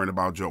 Wasn't worried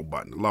about Joe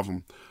Budden. Love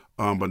him.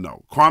 But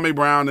no. Kwame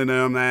Brown and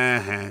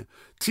them.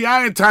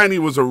 T.I. and Tiny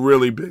was a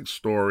really big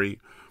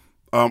story.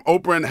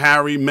 Oprah and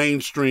Harry,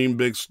 mainstream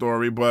big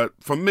story. But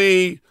for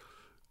me,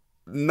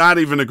 not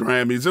even the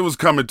Grammys. It was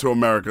Coming to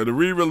America. The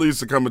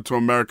re-release of Coming to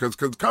America.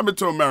 Because Coming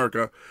to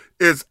America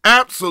is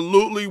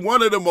absolutely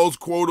one of the most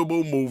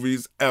quotable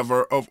movies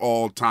ever of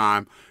all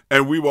time.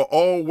 And we were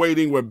all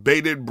waiting with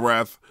bated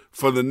breath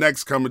for the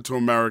next Coming to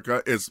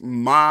America. It's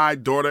my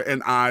daughter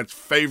and I's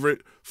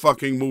favorite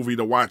fucking movie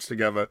to watch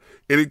together.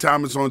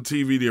 Anytime it's on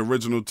TV, the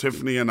original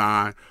Tiffany and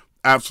I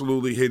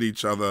absolutely hit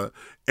each other.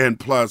 And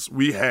plus,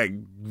 we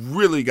had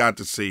really got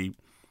to see,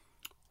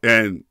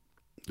 and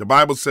the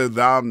Bible says,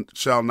 thou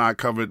shalt not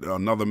covet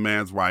another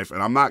man's wife.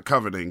 And I'm not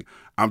coveting.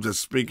 I'm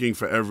just speaking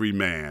for every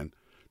man.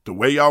 The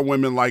way y'all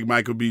women like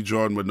Michael B.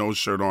 Jordan with no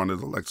shirt on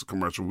is a Alexa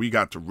commercial. We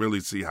got to really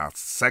see how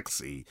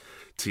sexy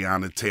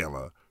Tiana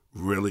Taylor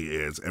really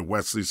is. And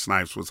Wesley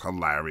Snipes was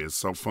hilarious.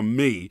 So for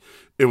me,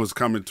 it was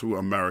Coming to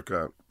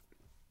America,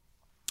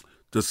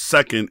 the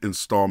second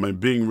installment,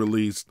 being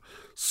released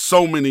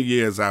so many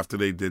years after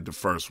they did the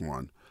first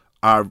one.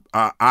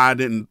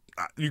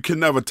 You can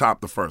never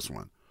top the first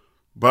one.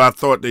 But I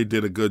thought they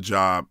did a good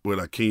job with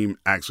Akeem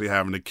actually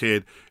having a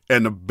kid.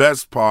 And the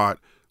best part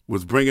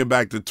was bringing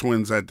back the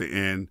twins at the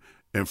end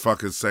and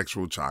fucking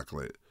Sexual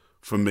Chocolate.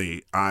 For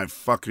me, I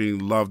fucking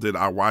loved it.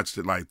 I watched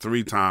it like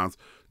 3 times.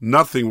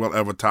 Nothing will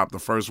ever top the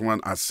first one.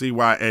 I see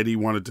why Eddie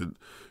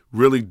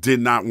really did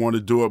not want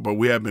to do it, but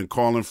we have been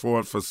calling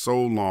for it for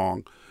so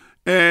long.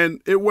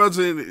 And it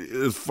wasn't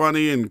as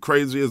funny and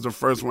crazy as the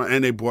first one.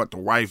 And they brought the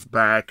wife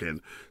back,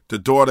 and the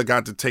daughter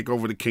got to take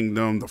over the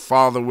kingdom. The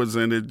father was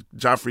in it,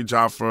 Joffrey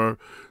Joffer.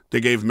 They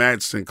gave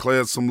Matt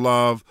Sinclair some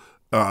love.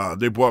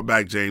 They brought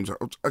back James.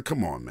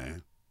 Come on,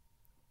 man.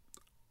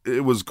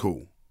 It was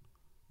cool.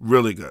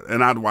 Really good.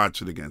 And I'd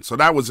watch it again. So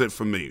that was it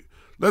for me.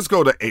 Let's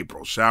go to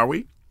April, shall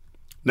we?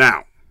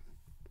 Now,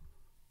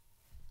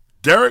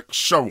 Derek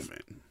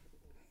Chauvin,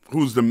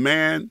 who's the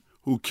man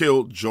who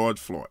killed George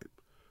Floyd,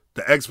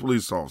 the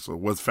ex-police officer,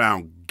 was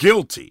found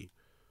guilty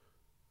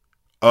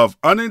of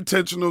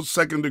unintentional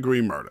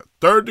second-degree murder,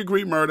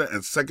 third-degree murder,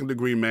 and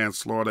second-degree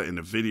manslaughter in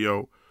the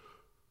video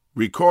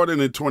recorded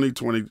in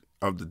 2020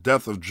 of the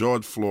death of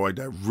George Floyd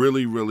that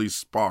really, really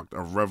sparked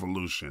a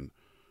revolution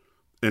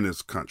in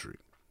this country.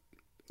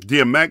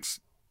 DMX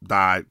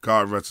died,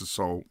 God rest his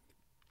soul,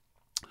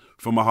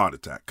 from a heart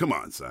attack. Come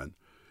on, son.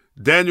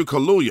 Daniel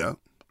Kaluuya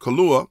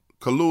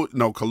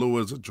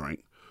is a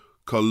drink.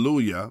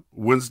 Kaluuya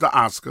wins the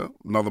Oscar,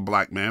 another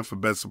black man, for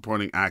Best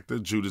Supporting Actor,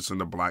 Judas and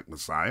the Black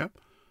Messiah.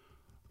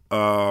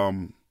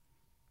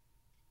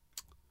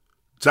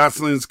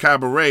 Jocelyn's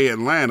Cabaret,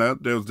 Atlanta,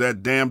 there was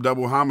that damn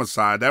double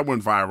homicide. That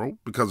went viral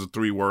because of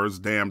 3 words,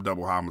 damn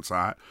double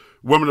homicide.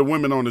 Women and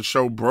women on the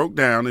show broke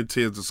down in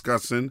tears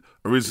discussing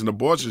a recent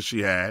abortion she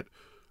had,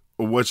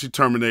 or what she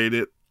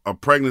terminated a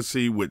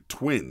pregnancy with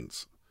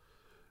twins.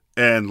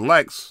 And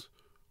Lex,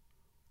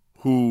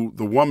 who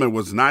the woman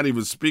was not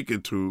even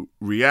speaking to,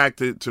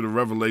 reacted to the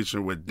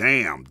revelation with,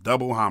 damn,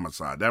 double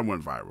homicide. That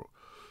went viral.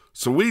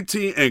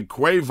 Saweetie and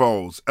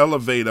Quavo's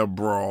elevator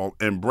brawl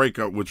and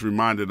breakup, which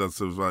reminded us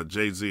of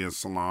Jay-Z and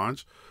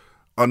Solange.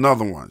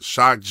 Another one,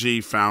 Shock G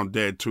found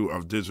dead too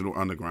of Digital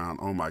Underground.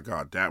 Oh my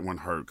God, that one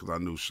hurt because I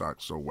knew Shock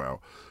so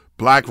well.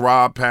 Black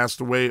Rob passed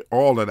away.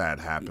 All of that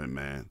happened,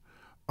 man.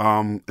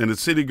 And the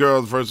City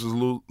Girls versus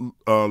Little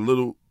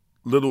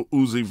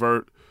Uzi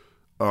Vert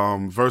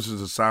versus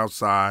the South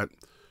Side.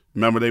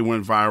 Remember, they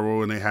went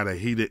viral and they had a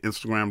heated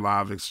Instagram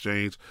live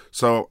exchange.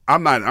 So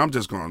I'm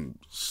just going to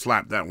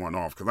slap that one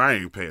off because I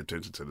ain't pay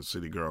attention to the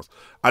City Girls.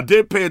 I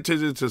did pay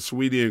attention to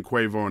Saweetie and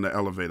Quavo in the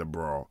elevator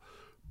brawl.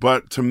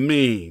 But to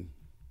me,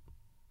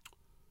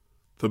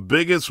 the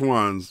biggest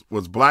ones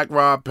was Black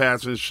Rob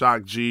passing,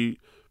 Shock G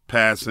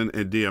passing,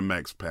 and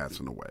DMX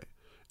passing away.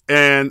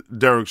 And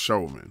Derek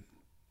Chauvin.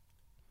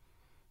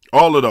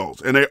 All of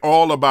those. And they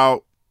all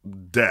about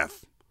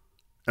death.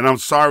 And I'm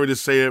sorry to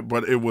say it,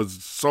 but it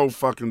was so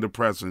fucking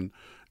depressing.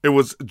 It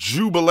was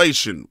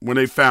jubilation when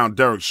they found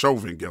Derek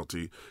Chauvin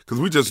guilty, because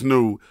we just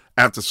knew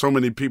after so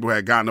many people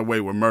had gotten away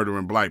with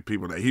murdering black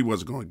people that he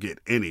wasn't going to get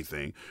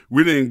anything.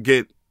 We didn't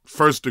get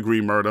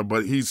first-degree murder,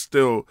 but he's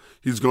going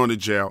to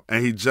jail,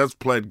 and he just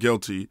pled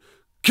guilty,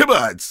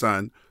 kibud,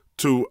 son,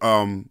 to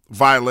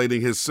violating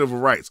his civil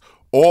rights,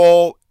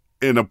 all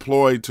in a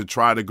ploy to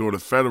try to go to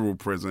federal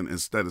prison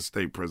instead of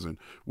state prison,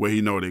 where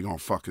he know they're going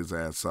to fuck his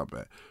ass up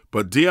at.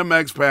 But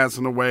DMX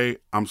passing away,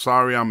 I'm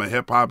sorry, I'm a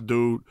hip-hop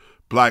dude.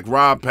 Black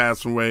Rob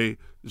passing away,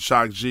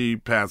 Shock G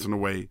passing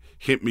away,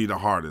 hit me the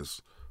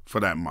hardest for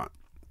that month.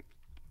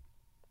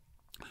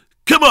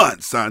 Come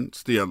on, son,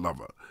 still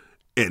lover.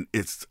 And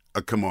it's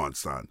a Come On,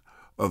 Son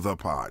of the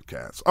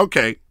podcast.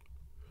 Okay,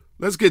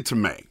 let's get to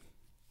May.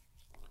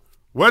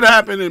 What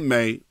happened in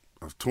May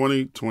of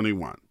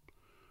 2021?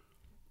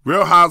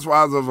 Real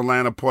Housewives of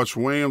Atlanta, Portia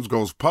Williams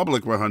goes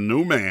public with her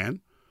new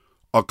man,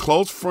 a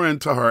close friend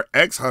to her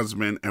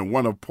ex-husband and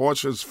one of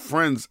Portia's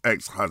friends'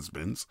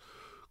 ex-husbands,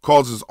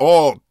 causes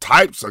all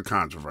types of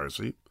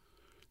controversy.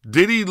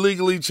 Diddy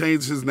legally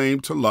changed his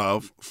name to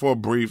Love for a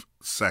brief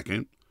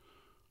second.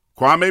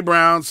 Kwame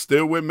Brown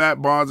still with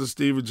Matt Barnes and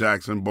Steven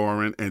Jackson,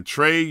 boring, and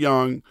Trae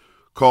Young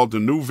called the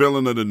new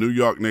villain of the New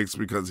York Knicks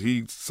because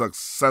he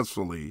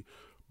successfully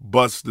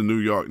bust the New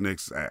York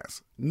Knicks'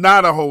 ass.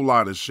 Not a whole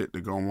lot of shit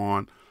to go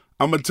on.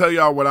 I'm going to tell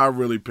y'all what I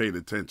really paid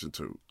attention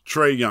to.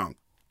 Trae Young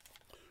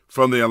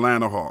from the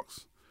Atlanta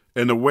Hawks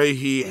and the way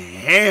he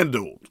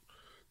handled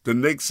the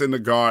Knicks in the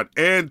guard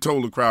and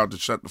told the crowd to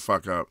shut the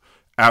fuck up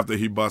after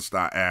he bust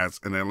our ass,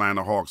 and the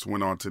Atlanta Hawks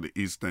went on to the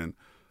Eastern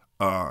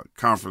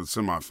Conference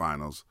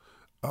semifinals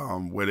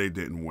where they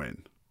didn't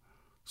win.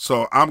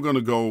 So I'm going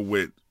to go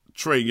with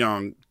Trae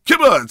Young,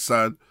 kibud,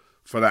 son,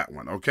 for that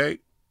one, okay?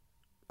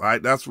 All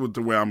right, that's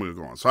the way I'm going to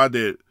go on. So I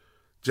did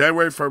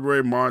January,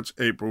 February, March,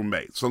 April,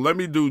 May. So let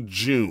me do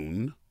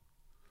June.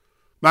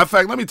 Matter of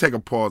fact, let me take a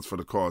pause for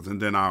the cause,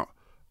 and then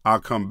I'll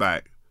come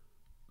back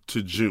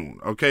to June.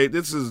 Okay,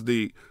 this is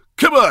the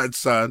Come On,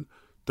 Son,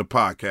 the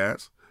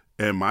podcast,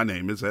 and my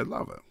name is Ed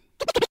Lover.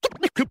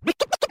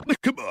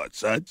 Come on,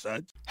 son.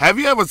 Have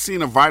you ever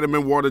seen a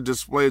vitamin water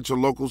display at your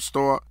local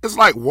store? It's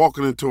like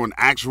walking into an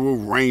actual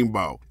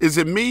rainbow. Is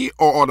it me,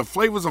 or are the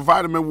flavors of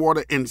vitamin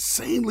water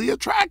insanely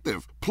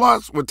attractive?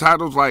 Plus, with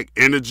titles like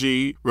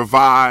Energy,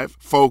 Revive,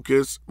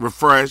 Focus,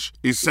 Refresh,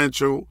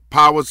 Essential,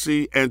 Power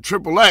C, and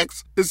Triple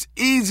X, it's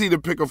easy to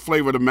pick a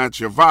flavor to match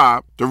your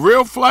vibe. The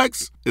real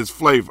flex is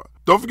flavor.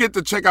 Don't forget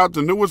to check out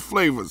the newest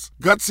flavors,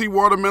 Gutsy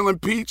Watermelon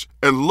Peach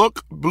and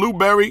Look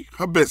Blueberry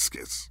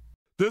Hibiscus.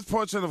 This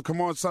portion of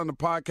Come On Son, the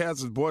podcast,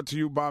 is brought to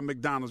you by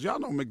McDonald's. Y'all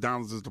know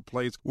McDonald's is the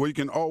place where you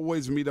can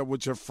always meet up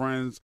with your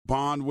friends,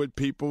 bond with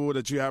people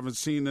that you haven't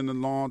seen in a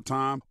long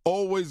time,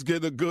 always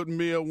get a good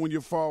meal when you're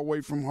far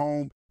away from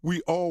home.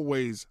 We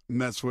always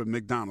mess with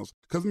McDonald's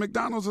because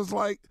McDonald's is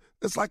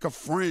it's like a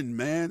friend,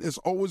 man. It's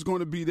always going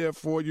to be there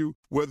for you,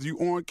 whether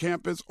you're on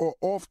campus or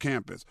off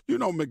campus. You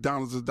know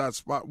McDonald's is that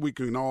spot we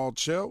can all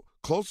chill,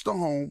 close to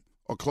home,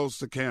 or close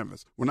to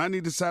canvas. When I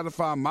need to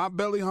satisfy my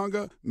belly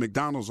hunger,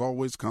 McDonald's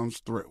always comes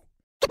through.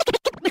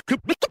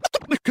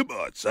 Come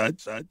on, son.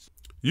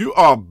 You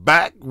are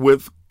back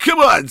with Come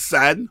On,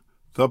 Son,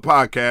 the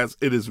podcast.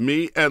 It is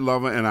me, Ed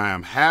Lover, and I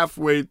am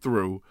halfway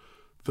through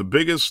the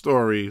biggest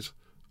stories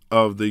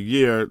of the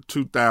year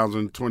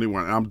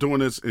 2021. And I'm doing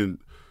this in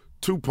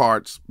 2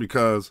 parts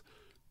because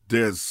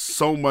there's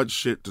so much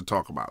shit to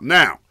talk about.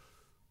 Now,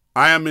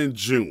 I am in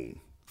June.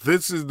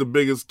 This is the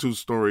biggest 2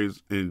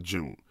 stories in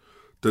June.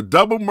 The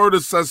double murder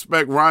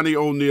suspect, Ronnie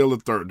O'Neal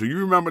III. Do you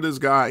remember this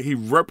guy? He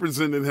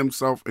represented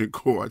himself in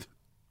court.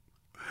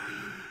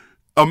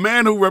 A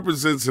man who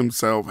represents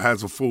himself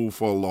has a fool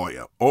for a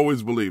lawyer.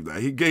 Always believe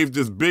that. He gave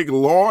this big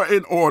Law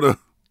and Order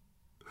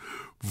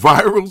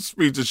viral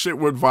speech. The shit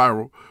went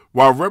viral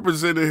while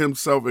representing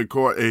himself in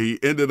court, and he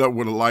ended up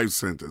with a life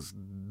sentence.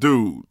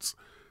 Dudes,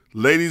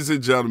 ladies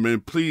and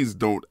gentlemen, please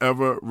don't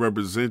ever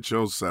represent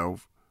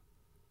yourself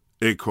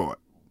in court.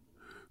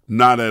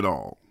 Not at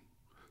all.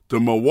 The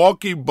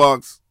Milwaukee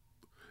Bucks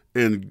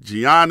and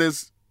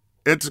Giannis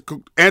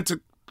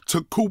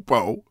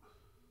Antetokounmpo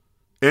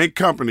and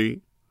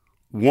company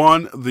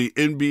won the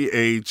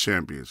NBA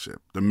championship.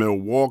 The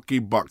Milwaukee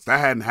Bucks. That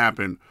hadn't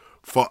happened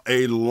for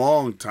a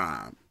long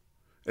time.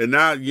 And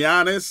now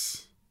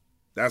Giannis,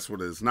 that's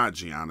what it is, not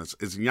Giannis,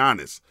 it's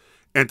Giannis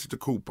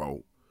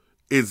Antetokounmpo,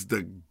 is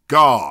the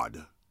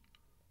god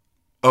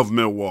of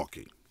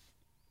Milwaukee.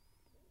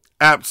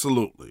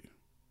 Absolutely.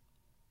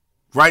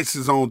 Writes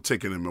his own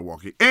ticket in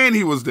Milwaukee. And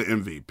he was the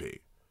MVP.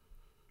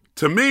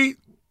 To me,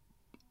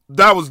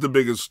 that was the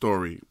biggest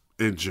story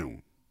in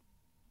June.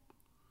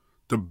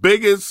 The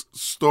biggest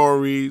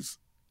stories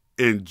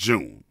in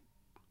June.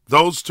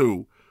 Those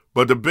 2.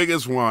 But the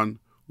biggest one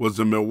was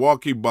the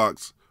Milwaukee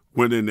Bucks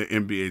winning the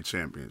NBA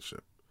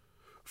championship.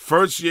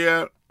 First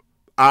year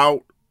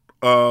out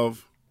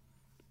of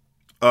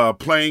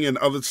playing in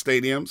other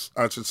stadiums,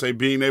 I should say,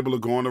 being able to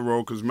go on the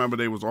road, because remember,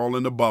 they was all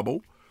in the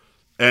bubble.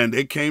 And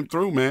they came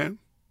through, man.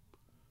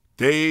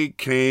 They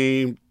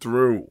came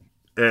through.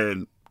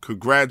 And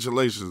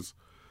congratulations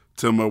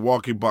to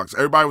Milwaukee Bucks.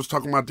 Everybody was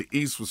talking about the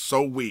East was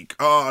so weak.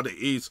 Oh, the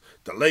East,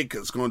 the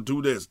Lakers going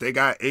to do this. They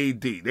got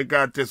AD. They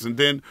got this. And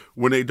then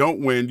when they don't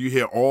win, you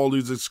hear all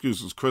these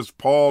excuses. Chris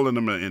Paul and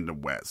them are in the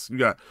West. You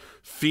got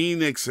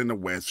Phoenix in the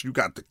West. You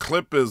got the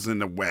Clippers in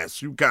the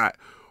West. You got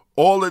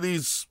all of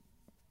these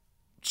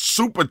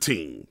super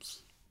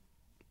teams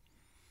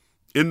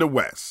in the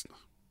West.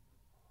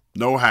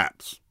 No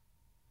haps.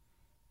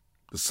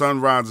 The sun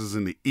rises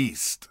in the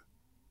East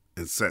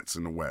and sets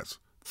in the West.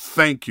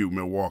 Thank you,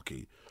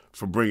 Milwaukee,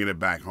 for bringing it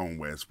back home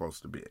where it's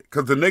supposed to be.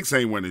 Because the Knicks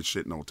ain't winning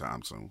shit no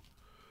time soon.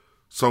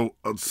 So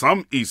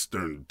some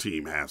Eastern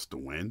team has to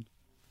win.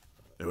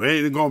 It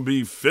ain't going to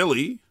be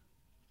Philly.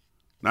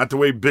 Not the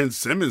way Ben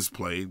Simmons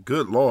played.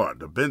 Good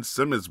Lord. The Ben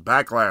Simmons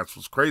backlash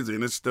was crazy,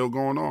 and it's still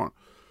going on.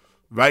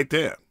 Right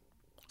there.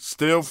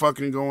 Still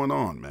fucking going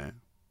on, man.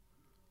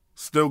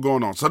 Still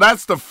going on. So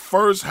that's the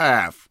first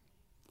half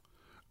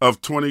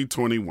of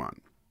 2021.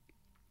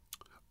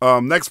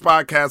 Next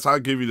podcast, I'll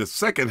give you the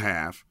second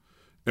half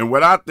and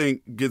what I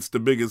think gets the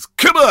biggest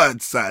come on,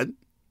 son,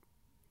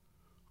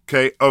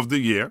 okay, of the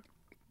year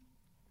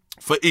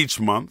for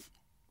each month.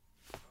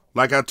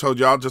 Like I told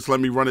y'all, just let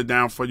me run it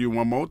down for you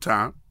one more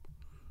time.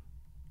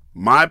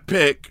 My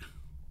pick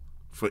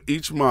for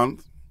each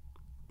month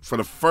for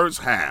the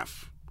first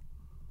half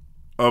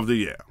of the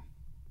year.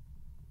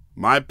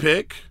 My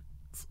pick,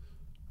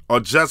 or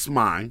just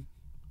mine,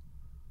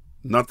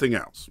 nothing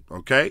else,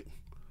 okay?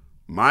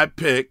 My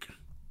pick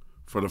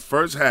for the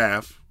first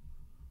half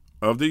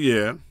of the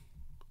year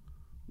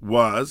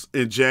was,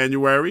 in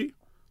January,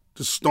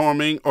 the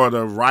storming or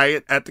the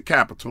riot at the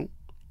Capitol.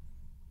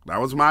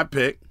 That was my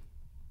pick.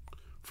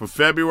 For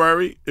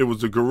February, it was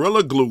the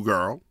Gorilla Glue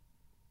Girl.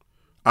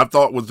 I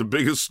thought was the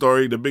biggest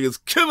story, the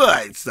biggest killer,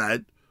 I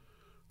said,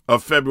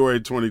 of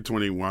February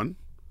 2021.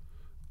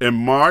 In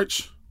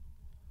March,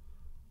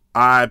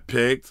 I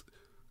picked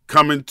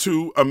Coming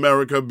to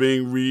America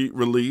being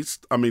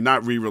re-released. I mean,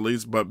 not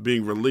re-released, but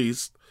being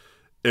released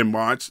in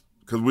March,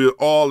 because we were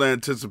all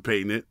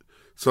anticipating it.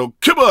 So,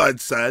 come on,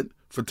 son,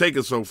 for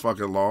taking so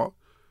fucking long.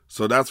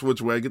 So that's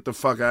which way. Get the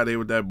fuck out of here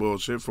with that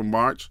bullshit. For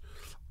March,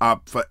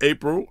 for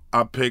April,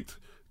 I picked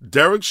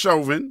Derek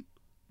Chauvin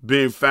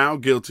being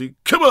found guilty.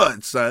 Come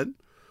on, son.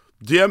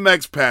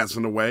 DMX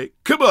passing away.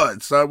 Come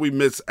on, son. We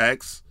miss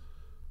X.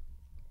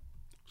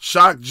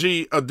 Shock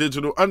G, a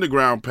Digital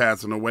Underground,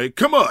 passing away.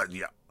 Come on,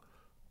 yeah.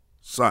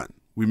 Son,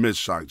 we miss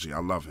Shock G. I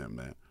love him,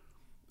 man.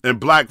 And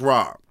Black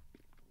Rob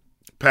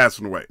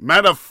passing away.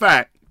 Matter of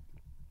fact,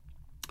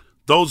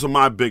 those are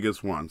my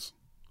biggest ones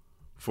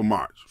for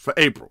March. For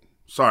April.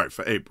 Sorry,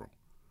 for April.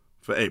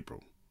 For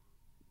April.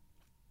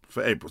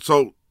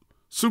 So,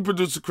 Super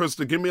Producer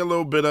Krista, give me a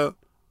little bit of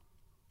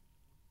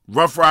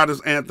Rough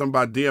Riders Anthem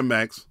by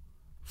DMX.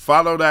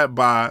 Follow that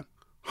by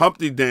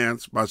Humpty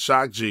Dance by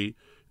Shock G.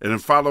 And then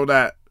follow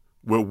that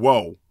with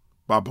Whoa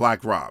by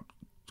Black Rob.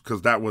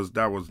 Because that was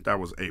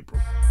April.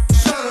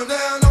 Shut 'em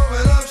down,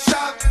 open up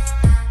shop.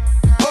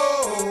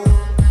 Oh,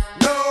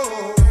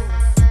 no,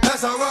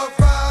 that's how Rough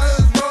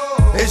Riders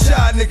roll. It's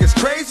y'all niggas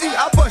crazy?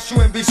 I'll bust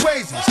you and be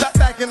Swayze. Stop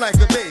acting like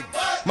a baby.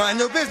 Mind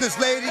your business,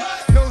 lady.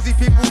 Nosy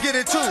people get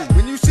it too.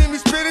 When you see me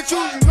spit at you,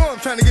 you know I'm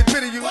trying to get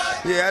rid of you.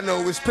 Yeah, I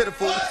know is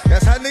pitiful.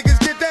 That's how niggas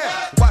get down.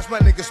 Watch my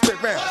niggas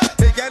spit round.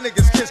 Make y'all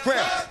niggas kiss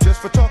ground.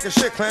 Just for talking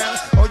shit, clowns.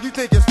 Oh, you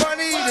think it's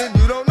funny? Then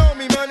you don't know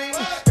me, money.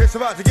 It's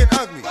about to get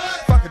ugly.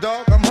 Fuck a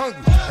dog, I'm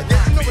hungry. I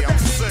guess you know what I'm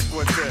sick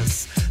with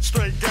this.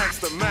 Straight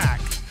gangster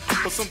Mac.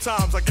 But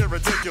sometimes I get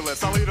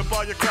ridiculous. I'll eat up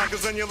all your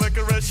crackers and your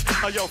licorice.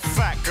 Oh, yo,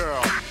 fat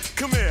girl,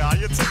 come here, are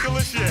you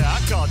ticklish? Yeah, I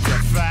called you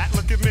fat.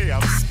 Look at me,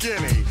 I'm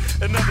skinny.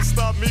 It never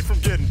stopped me from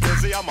getting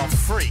busy. I'm a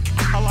freak.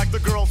 I like the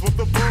girls with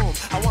the boom.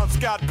 I once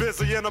got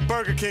busy in a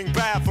Burger King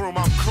bathroom.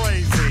 I'm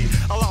crazy.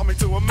 Allow me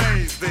to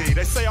amaze thee.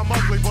 They say I'm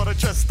ugly, but it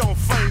just don't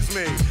faze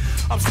me.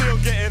 I'm still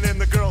getting in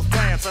the girls'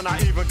 pants, and I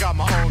even got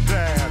my own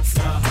dance.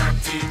 The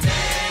Humpty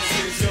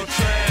Dance is your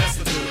chance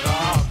to do the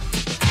hump.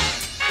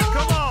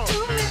 Come on.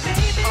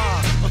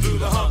 Do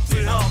the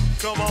Humpty Hump,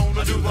 come on,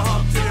 I do the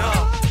Humpty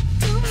Hump.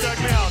 Check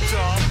me out,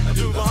 y'all, I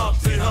do the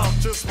Humpty Hump,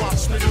 just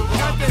watch me do the Humpty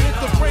Hump. Got to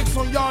hit the brakes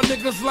on y'all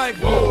niggas like,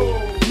 whoa.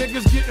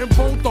 Niggas getting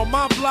both on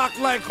my block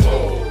like,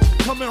 whoa.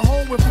 Coming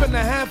home within a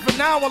half an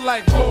hour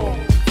like, whoa.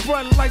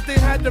 Front like they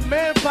had the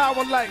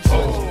manpower like,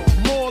 whoa.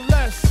 More or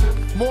less,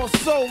 more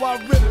so, I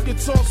rip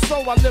guitar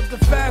so I live the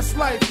fast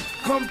life.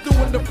 Come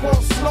through in the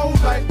ball slow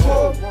like,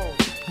 whoa.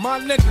 My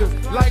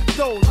niggas like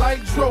dough,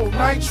 like dro,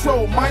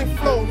 nitro, my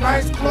flow,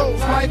 nice clothes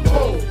like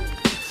whoa.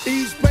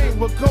 East Spain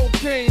with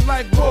cocaine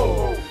like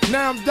whoa.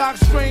 Now I'm Doc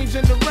Strange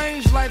in the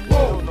range like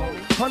whoa.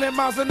 100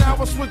 miles an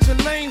hour switching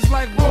lanes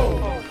like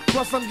whoa.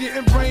 Plus I'm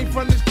getting brain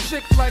from this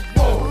chick like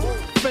whoa.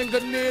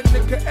 Finger near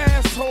nigga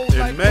asshole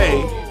like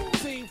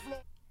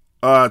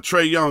whoa.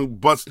 Trey Young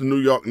busts the New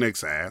York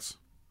Knicks ass.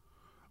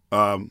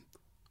 So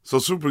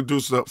super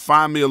producer,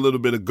 find me a little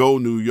bit of Go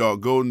New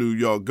York, Go New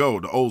York, Go,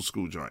 the old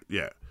school joint.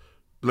 Yeah.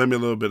 Let me a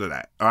little bit of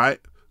that, all right?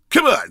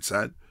 Come on,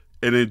 son.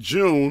 And in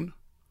June,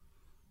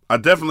 I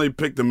definitely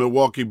picked the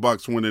Milwaukee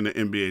Bucks winning the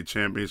NBA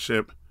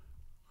championship.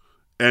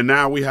 And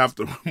now we have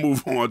to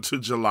move on to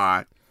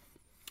July.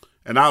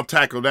 And I'll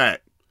tackle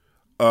that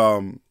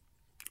on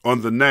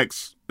the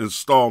next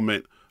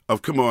installment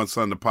of Come On,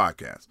 Son, the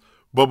podcast.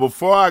 But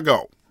before I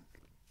go,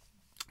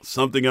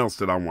 something else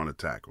that I want to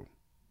tackle.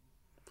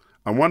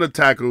 I want to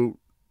tackle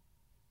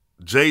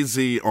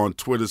Jay-Z on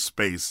Twitter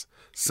Space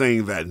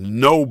saying that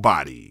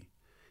nobody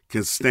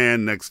can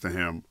stand next to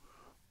him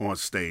on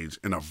stage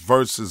in a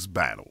versus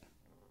battle.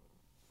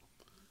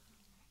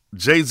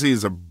 Jay-Z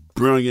is a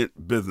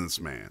brilliant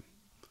businessman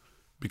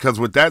because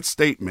with that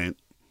statement,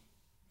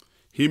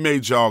 he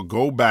made y'all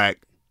go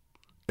back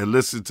and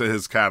listen to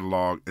his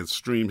catalog and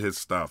stream his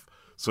stuff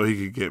so he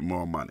could get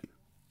more money.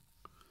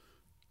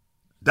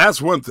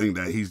 That's one thing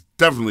that he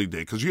definitely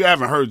did because you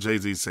haven't heard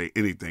Jay-Z say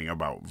anything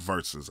about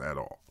verses at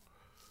all.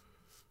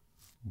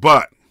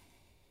 But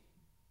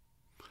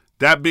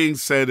that being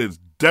said, it's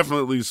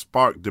definitely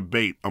sparked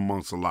debate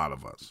amongst a lot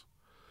of us.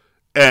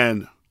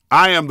 And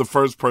I am the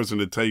first person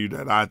to tell you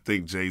that I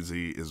think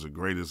Jay-Z is the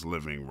greatest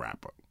living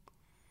rapper.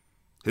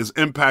 His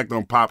impact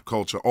on pop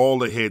culture, all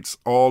the hits,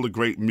 all the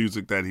great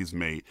music that he's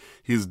made,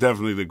 he's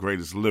definitely the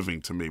greatest living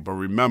to me. But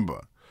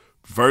remember,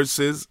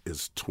 Versus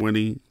is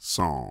 20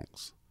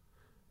 songs.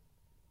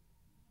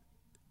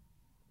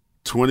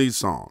 20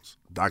 songs.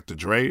 Dr.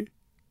 Dre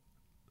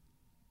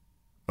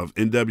of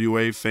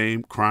NWA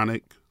fame,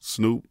 Chronic,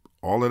 Snoop,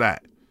 all of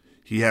that.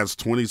 He has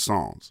 20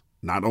 songs,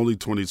 not only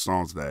 20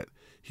 songs that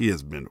he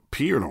has been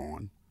appeared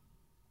on,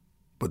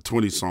 but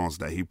 20 songs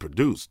that he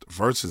produced.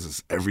 Versus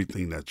is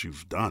everything that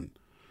you've done.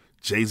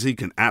 Jay-Z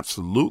can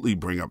absolutely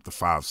bring up the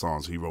 5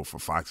 songs he wrote for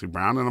Foxy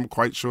Brown, and I'm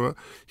quite sure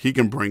he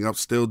can bring up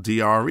still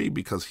DRE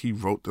because he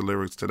wrote the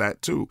lyrics to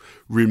that too.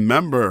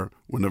 Remember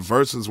when the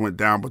verses went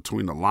down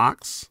between the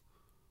Lox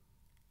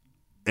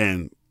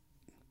and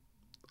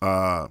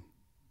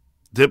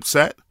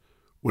Dipset,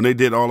 when they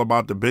did All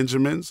About the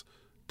Benjamins,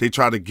 they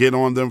tried to get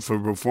on them for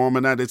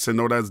performing that. They said,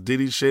 no, that's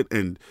Diddy shit.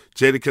 And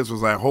Jadakiss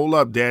was like, hold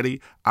up,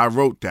 daddy. I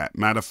wrote that.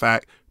 Matter of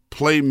fact,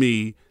 play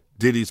me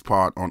Diddy's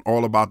part on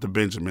All About the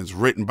Benjamins,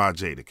 written by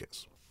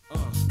Jadakiss.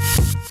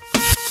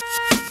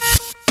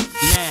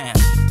 Now,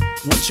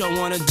 what y'all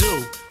wanna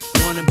do?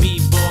 Wanna be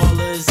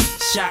ballers,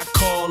 shot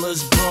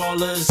callers,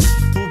 brawlers,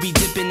 who be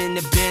dipping in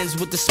the bins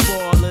with the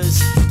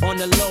spoilers. On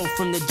the low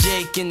from the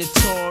Jake and the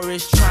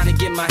Taurus, trying to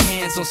get my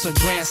hands on some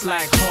grants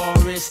like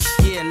Horace.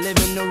 Yeah,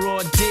 living the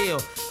raw deal,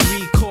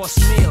 3-course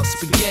meal,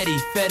 spaghetti,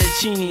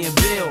 fettuccine and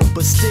veal.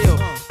 But still,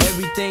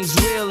 everything's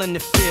real in the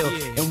field,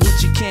 and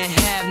what you can't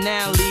have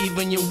now, leave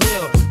when you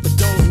will. But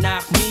don't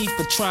knock me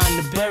for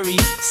trying to bury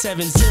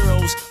 7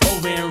 zeros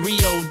over in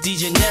Rio de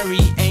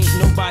Janeiro. Ain't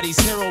nobody's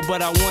hero,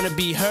 but I wanna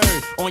be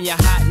heard on your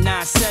hot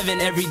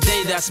 9-7 every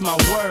day, that's my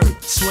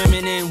word.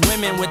 Swimming in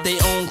women with their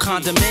own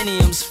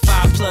condominiums,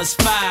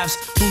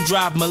 5+5s who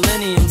drive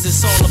millenniums.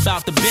 It's all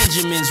about the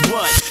Benjamins.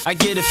 What? I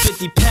get a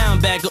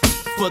 50-pound bag of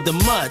for the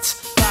mutts,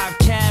 5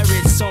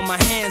 carats on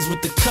my hands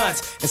with the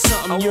cuts, and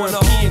something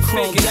European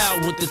chromed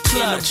out with the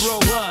clutch.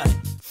 What?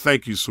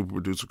 Thank you, super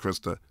producer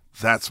Krista.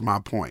 That's my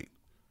point.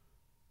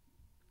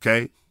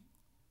 Okay?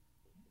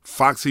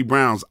 Foxy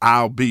Brown's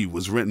I'll Be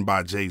was written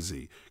by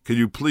Jay-Z. Can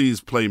you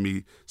please play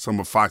me some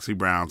of Foxy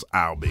Brown's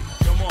I'll Be?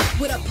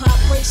 With a pop,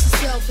 brace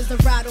yourself as the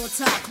ride on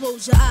top.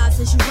 Close your eyes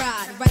as you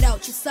ride, right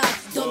out your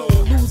socks. Don't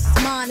lose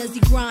his mind as he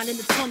grind in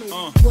the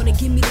tunnel. Wanna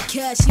give me the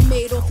cash he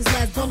made off his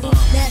last bundle?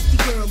 Nasty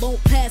girl,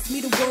 won't pass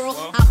me the world.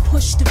 I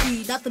push the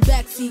beat, not the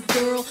backseat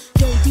girl.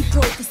 Don't deep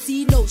throat the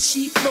C note,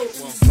 she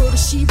floats. Murder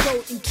she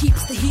wrote and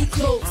keeps the heat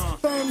close.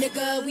 Firm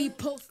nigga, we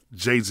post.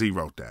 Jay-Z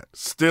wrote that.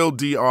 Still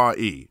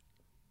DRE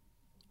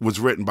was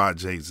written by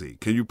Jay-Z.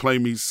 Can you play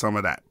me some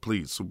of that,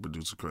 please, Super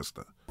Producer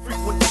Krista?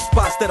 Frequent the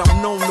spots that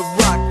I'm known to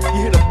rock.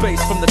 You hear the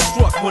bass from the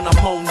truck when I'm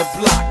on the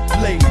block.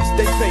 Ladies,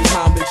 they pay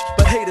homage,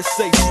 but haters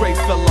say Dre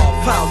fell off.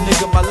 How,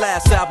 nigga, my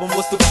last album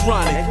was The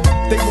Chronic.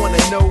 They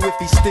wanna know if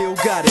he still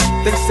got it.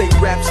 They say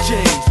raps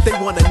change. They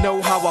wanna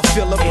know how I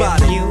feel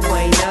about it. You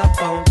ain't up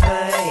on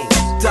things.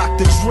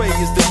 Dr. Dre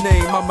is the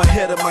name, I'm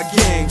ahead of my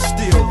game.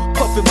 Still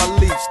puffin' my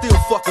leaf, still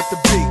fuck with the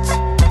beats.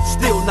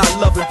 Still not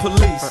loving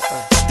police.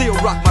 Still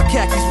rock my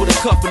khakis with a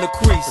cuff in the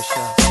crease.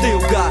 Still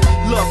got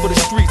love for the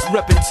streets,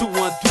 reppin'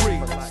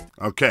 213.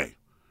 Okay,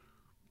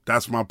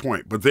 that's my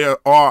point. But there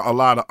are a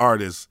lot of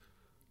artists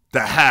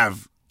that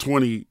have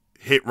 20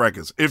 hit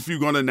records. If you're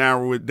going to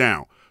narrow it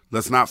down,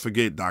 let's not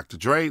forget Dr.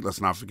 Dre. Let's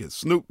not forget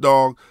Snoop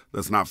Dogg.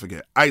 Let's not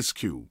forget Ice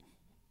Cube.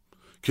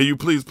 Can you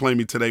please play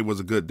me Today Was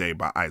a Good Day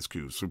by Ice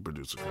Cube, Super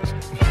Producer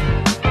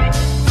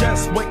Krista?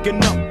 Just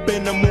waking up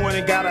in the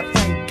morning, gotta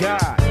thank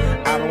God.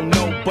 I don't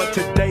know, but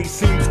today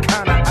seems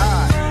kinda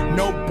odd.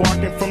 No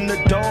barking from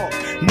the dog,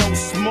 no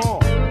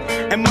small.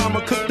 And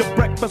mama cooked the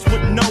breakfast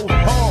with no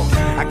hog.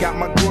 I got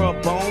my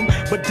grub on,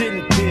 but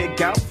didn't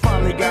dig out.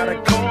 Finally got a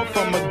call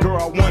from a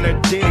girl I wanna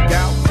dig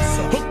out.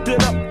 Hooked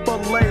it up for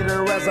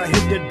later as I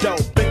hit the dough.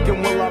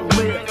 Thinking, will I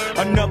live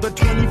another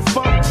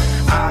 24?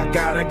 I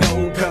gotta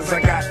go, cause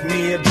I got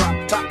me a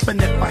drop top.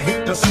 And if I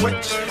hit the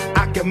switch,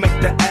 I can make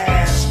the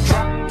ass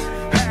drop.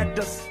 Had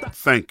to stop.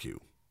 Thank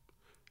you.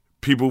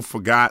 People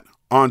forgot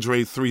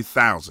Andre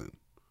 3000.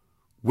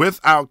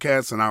 With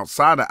Outkast and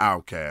outside of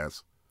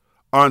Outkast,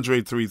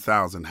 Andre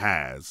 3000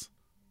 has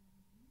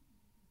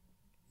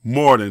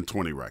more than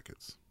 20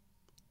 records.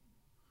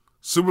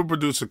 Super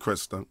Producer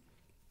Krista,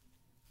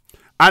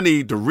 I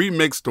need to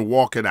remix to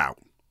Walk It Out.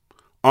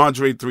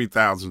 Andre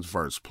 3000's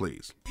verse,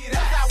 please.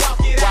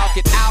 Walk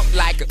it out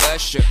like a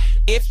usher.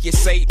 If you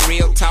say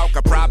real talk,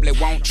 I probably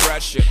won't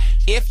trust you.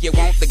 If you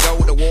want to go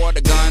to war,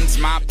 the gun's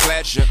my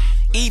pleasure.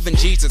 Even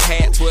Jesus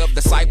had 12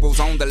 disciples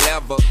on the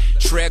lever.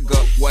 Trigger,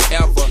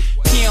 whatever.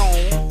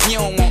 You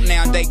don't want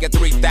now they get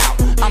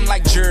 3,000. I'm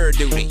like jury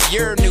duty,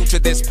 you're new to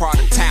this part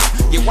of town.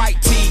 Your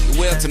white tee,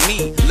 well to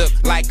me, look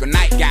like a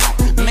nightgown.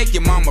 Make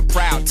your mama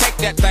proud, take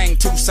that thing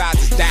 2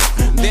 sizes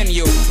down. Then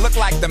you look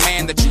like the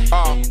man that you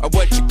are, or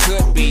what you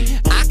could be.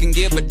 I can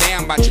give a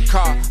damn about your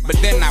car, but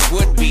then I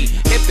would be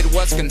if it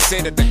was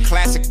considered a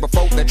classic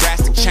before the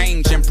drastic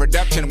change in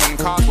production when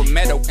cars were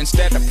metal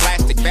instead of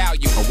plastic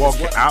value. I walk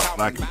it out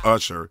like an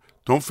usher.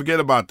 Don't forget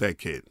about that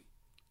kid.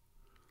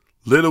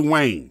 Lil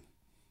Wayne,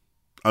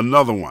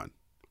 another one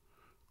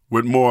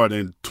with more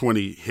than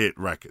 20 hit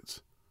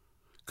records.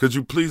 Could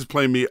you please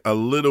play me a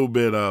little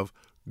bit of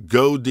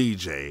Go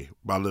DJ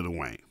by Lil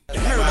Wayne?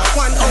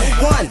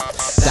 101,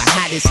 the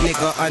hottest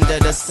nigga under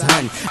the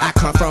sun. I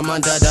come from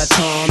under the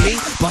Tommy,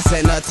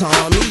 bustin' a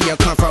Tommy. You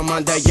come from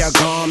under your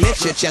garment,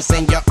 your chest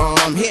and your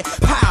arm hit.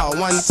 Pow,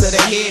 one to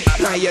the head.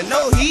 Now you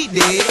know he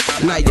did.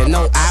 Now you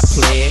know I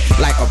played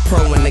like a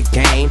pro in the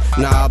game.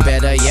 Nah,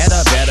 better yet,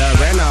 a better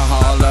in a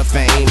Hall of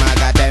Fame. I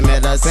got that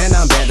medicine,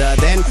 I'm better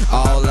than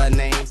all the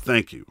names.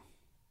 Thank you.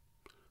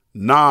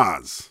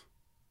 Nas,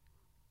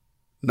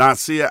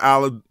 Nasir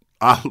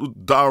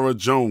Al-Dara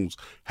Jones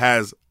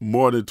has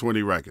more than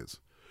 20 records.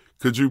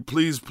 Could you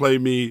please play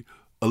me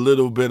a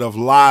little bit of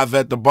Live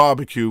at the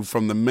Barbecue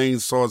from the Main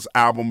Source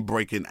album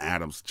Breaking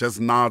Atoms? Just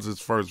Nas's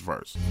first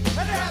verse.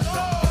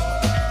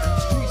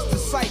 Streets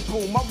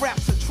disciple, my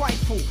raps are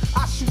trifle.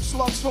 I shoot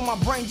slugs from my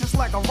brain just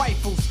like a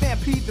rifle.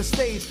 Stampede the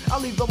stage, I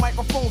leave the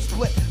microphone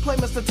split. Play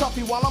Mr.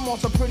 Tuffy while I'm on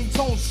some pretty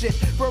tone shit.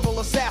 Verbal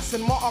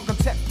assassin, my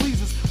architect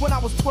pleases. When I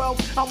was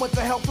 12, I went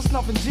to hell for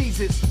snuffing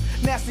Jesus.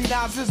 Nasty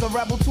Nas is a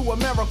rebel to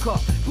America.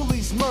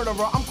 Police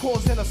murderer, I'm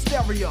causing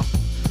hysteria.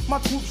 My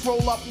troops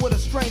roll up with a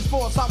strange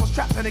force. I was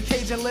trapped in a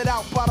cage and lit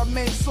out by the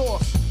main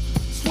source.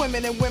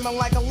 Swimming in women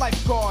like a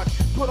lifeguard.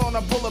 Put on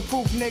a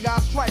bulletproof nigga, I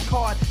strike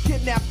hard.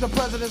 Kidnap the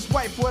president's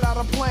wife without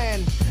a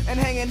plan. And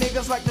hanging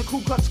niggas like the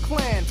Ku Klux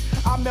Klan.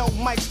 I melt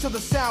mics till the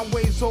sound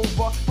waves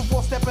over.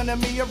 Before stepping to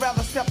me, I'd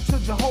rather step to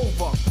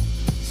Jehovah.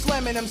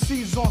 Slamming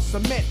MCs on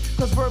cement.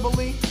 Cause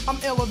verbally,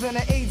 I'm iller than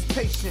an AIDS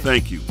patient.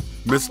 Thank you.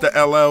 Mr.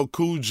 LL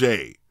Cool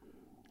J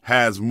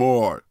has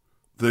more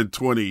than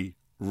 20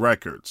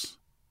 records.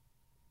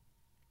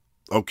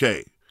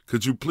 Okay,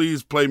 could you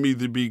please play me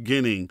the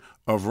beginning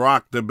of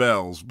Rock the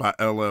Bells by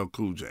LL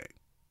Cool J?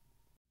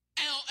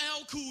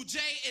 LL Cool J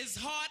is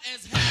hard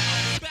as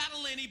hell.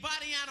 Battle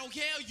anybody, I don't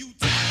care, you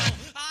tell.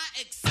 I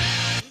excel,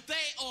 they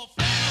all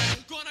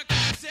fail. Gonna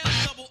cocktail,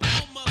 double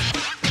L, must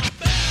rock the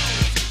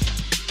bells.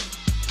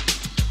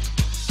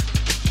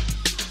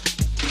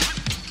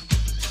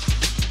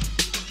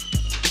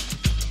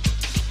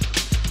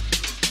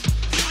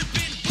 I've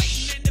been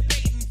waiting and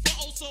debating for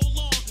oh so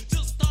long.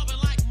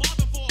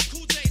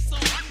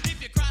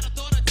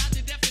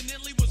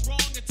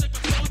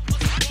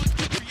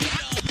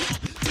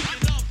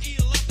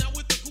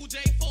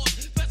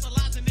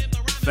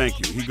 Thank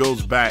you. He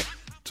goes back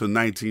to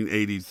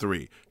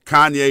 1983.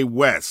 Kanye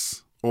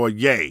West, or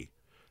Ye,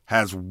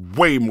 has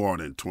way more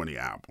than 20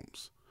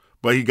 albums.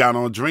 But he got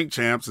on Drink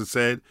Champs and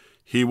said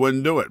he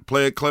wouldn't do it.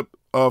 Play a clip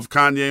of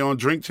Kanye on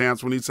Drink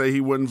Champs when he said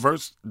he wouldn't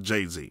verse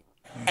Jay-Z.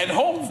 And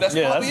Hov, that's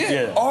probably it.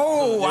 Yeah.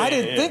 Oh, I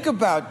didn't think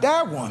about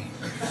that one.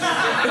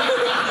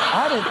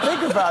 I didn't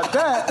think about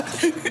that.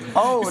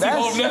 Oh, that's...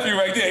 See Hov's nephew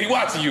right there. He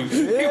watching you.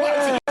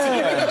 Yeah.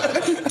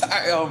 He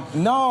watching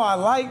you. No, I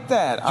like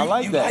that. I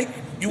like that.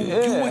 You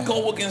would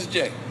go against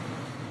Jay?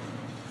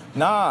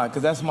 Nah,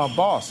 because that's my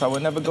boss. I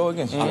would never go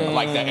against Jay. I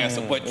like that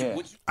answer. But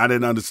I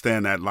didn't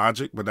understand that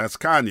logic, but that's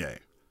Kanye.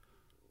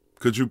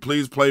 Could you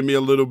please play me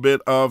a little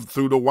bit of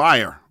Through the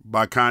Wire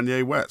by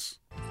Kanye West?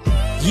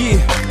 Yeah.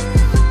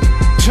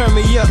 Turn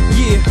me up,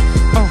 yeah.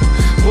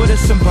 What if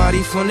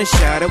somebody from the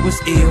shadow was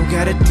ill?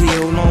 Got a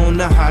deal on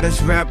the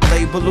hottest rap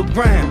label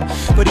around.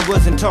 But he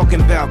wasn't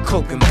talking about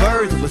coke and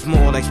birds, it was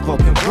more like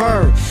spoken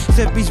word.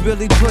 Except he's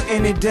really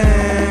putting it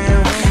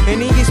down. And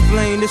he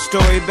explained the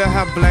story about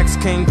how blacks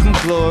came from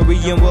glory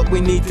and what we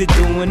need to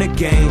do in the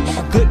game.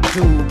 Good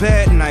dude,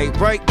 bad night,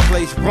 right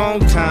place, wrong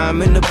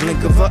time. In the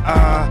blink of an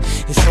eye,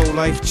 his whole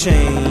life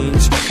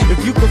changed.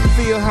 If you could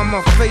feel how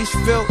my face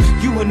felt,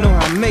 you would know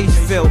how Mace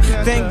felt.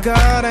 Thank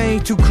God I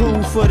ain't too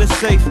cool for the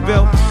safe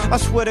belt. I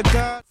swear to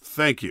God.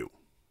 Thank you.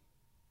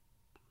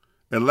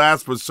 And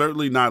last but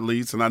certainly not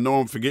least, and I know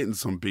I'm forgetting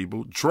some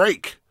people,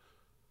 Drake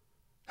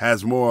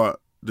has more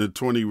than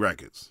 20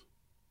 records.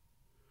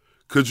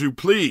 Could you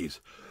please,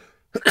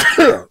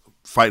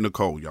 fighting a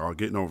cold, y'all,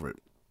 getting over it.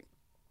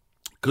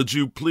 Could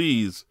you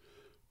please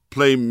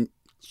play,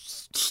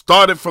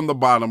 start it from the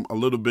bottom a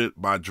little bit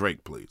by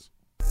Drake, please.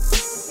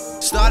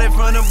 Started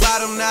from the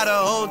bottom, now the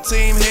whole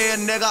team here,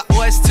 nigga.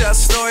 Always tell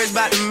stories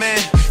about the man.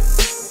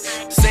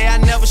 Say I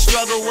never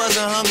struggled,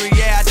 wasn't hungry,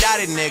 yeah, I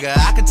doubt it, nigga.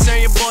 I could turn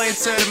your boy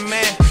into the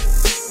man.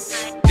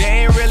 There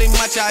ain't really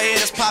much out here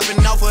that's popping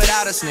off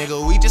without us,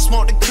 nigga. We just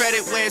want the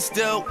credit where it's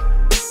due.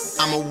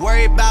 I'ma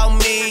worry about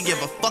me,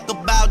 give a fuck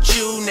about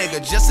you,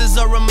 nigga. Just as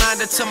a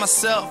reminder to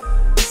myself,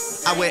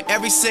 I wear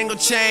every single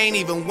chain,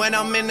 even when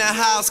I'm in the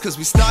house, cause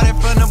we started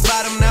from the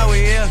bottom, now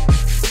we're here.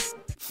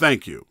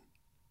 Thank you.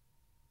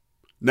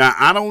 Now,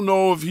 I don't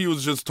know if he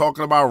was just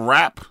talking about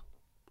rap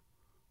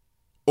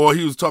or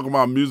he was talking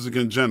about music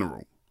in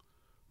general.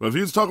 But if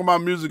he was talking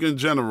about music in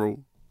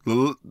general,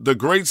 the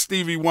great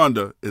Stevie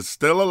Wonder is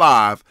still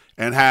alive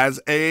and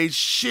has a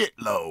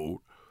shitload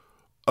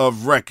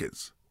of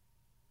records.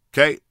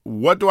 Okay,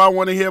 what do I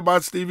want to hear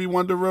about Stevie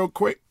Wonder real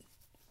quick?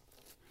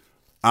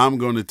 I'm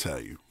going to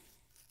tell you.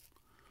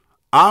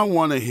 I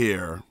want to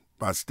hear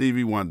by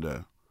Stevie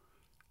Wonder,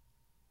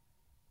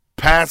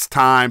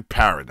 Pastime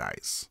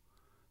Paradise,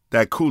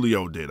 that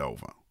Coolio did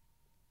over.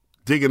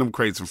 Dig in them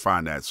crates and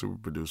find that, super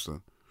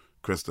producer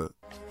Krista.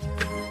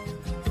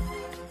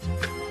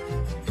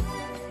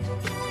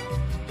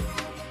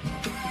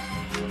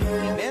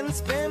 Been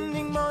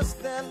spending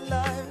most their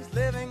lives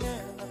living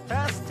in a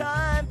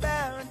pastime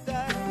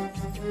paradise.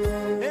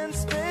 Been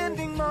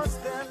spending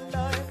most their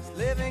lives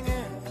living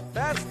in a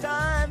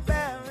pastime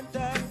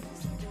paradise.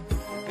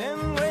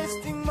 Been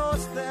wasting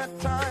most their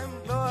time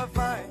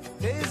glorifying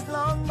days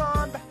long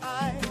gone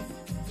behind.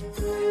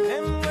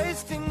 Been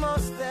wasting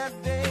most their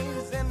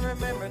days in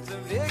remembrance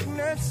of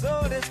ignorant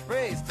soul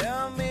dispraise.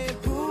 Tell me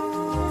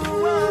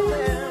who of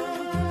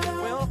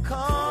them will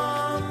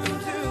come to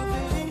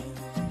be?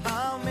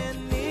 How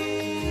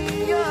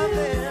many of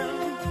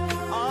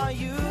them are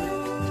you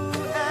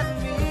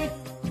and me?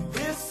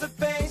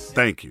 Dissipation.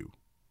 Thank you.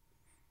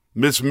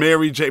 Miss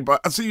Mary J. Blige.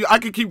 See, I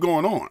could keep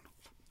going on.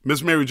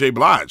 Miss Mary J.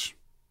 Blige.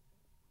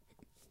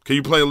 Can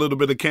you play a little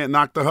bit of Can't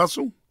Knock the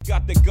Hustle?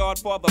 Got the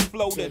Godfather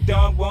flow, the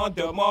Don Juan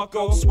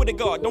DeMarco. Swear to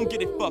God, don't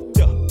get it fucked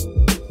up.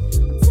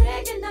 I'm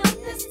taking up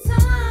this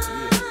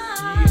time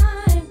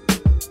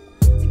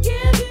to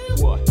give you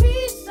What?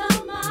 peace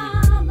of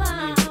my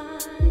mind.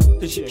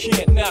 Cause you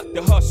can't knock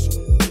the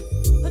hustle.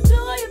 But do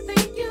you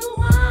think you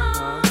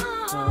are?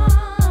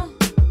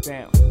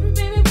 Down.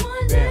 Baby,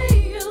 one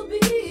day you'll be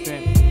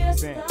a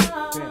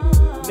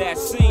star. That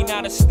scene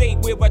out of state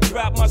where I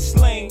drop my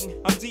sling.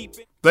 I'm deep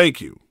in.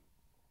 Thank you.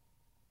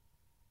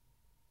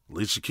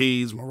 Alicia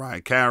Keys,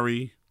 Mariah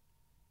Carey,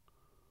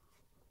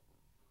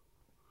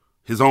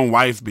 his own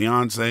wife,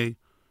 Beyonce.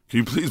 Can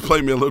you please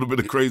play me a little bit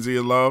of Crazy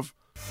in Love?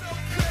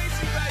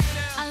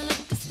 I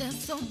look to stare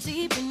so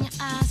deep in your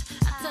eyes.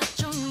 I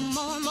touch on you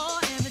more and more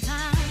every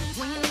time.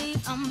 When you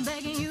leave, I'm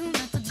begging you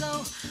not to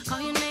go.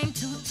 Call your name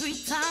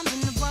 2-3 times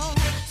in a row.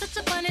 Such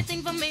a funny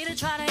thing for me to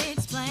try to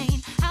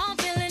explain. How I'm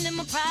feeling and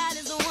my pride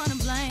is the one to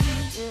blame.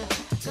 Yeah.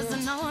 Cause I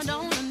know I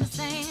don't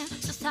understand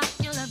just how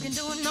your love can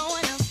do it, no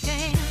one else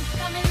can.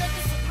 Got me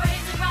looking so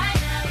crazy right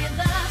now. Your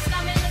love's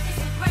got me looking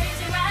so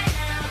crazy right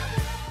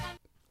now.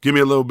 Give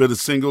me a little bit of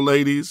Single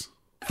Ladies.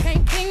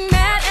 Can't be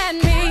mad at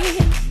me.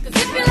 Cause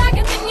if you like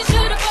it, then you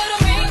should've put a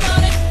ring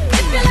on it.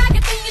 If you like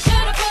it, then you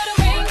should've put a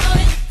ring on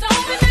it.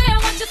 Don't be mad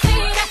what you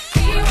see that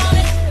he want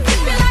it. If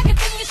you like it,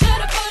 then you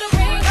should've put a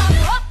ring on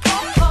it. Oh,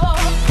 oh, oh,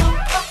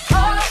 oh, oh,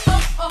 oh, oh,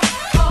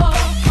 oh, oh,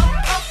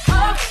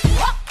 oh,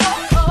 oh,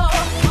 oh,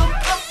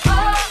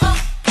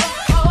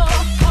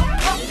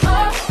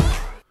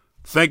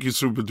 Thank you,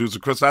 super producer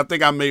Chris. I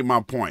think I made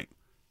my point.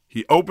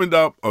 He opened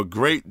up a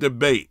great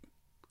debate,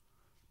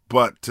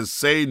 but to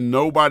say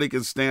nobody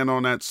can stand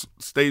on that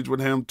stage with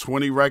him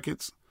 20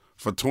 records,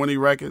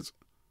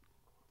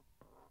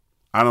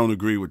 I don't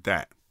agree with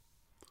that.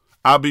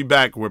 I'll be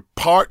back with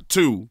part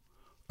 2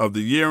 of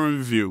the year in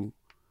review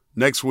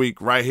next week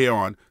right here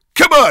on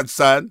Come On,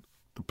 Son,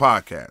 the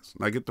podcast.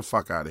 Now get the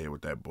fuck out of here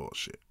with that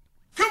bullshit.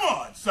 Come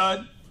on,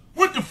 son.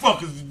 What the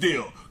fuck is the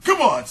deal? Come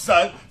on,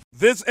 son.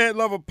 This Ed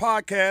Lover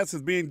podcast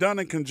is being done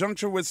in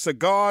conjunction with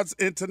Cigars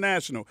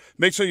International.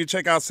 Make sure you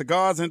check out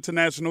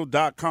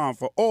cigarsinternational.com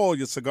for all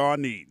your cigar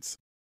needs.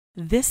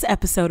 This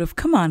episode of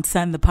Come On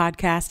Son, the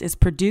podcast is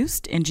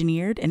produced,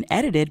 engineered, and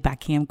edited by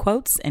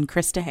CamQuotes and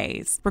Krista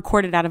Hayes.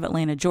 Recorded out of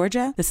Atlanta,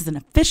 Georgia, this is an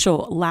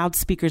official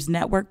Loudspeakers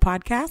Network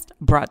podcast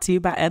brought to you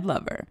by Ed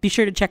Lover. Be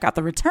sure to check out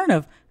the return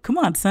of Come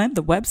On Son,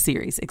 the web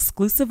series,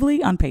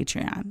 exclusively on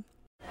Patreon.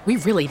 We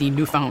really need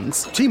new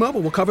phones. T-Mobile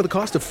will cover the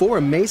cost of 4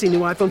 amazing new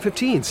iPhone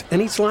 15s, and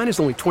each line is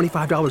only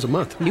 $25 a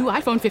month. New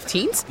iPhone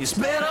 15s? It's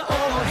better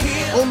over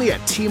here. Only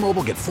at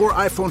T-Mobile, get 4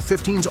 iPhone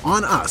 15s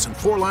on us and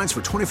 4 lines for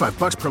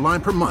 $25 per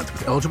line per month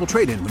with eligible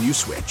trade-in when you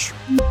switch.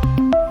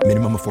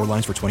 Minimum of 4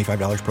 lines for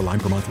 $25 per line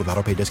per month with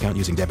autopay discount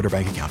using debit or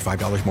bank account.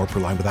 $5 more per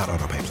line without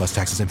autopay, plus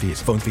taxes and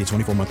fees. Phone fee at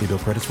 24 monthly bill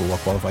credits for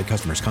well-qualified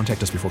customers.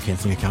 Contact us before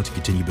canceling account to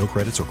continue bill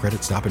credits or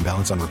credit stop and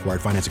balance on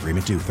required finance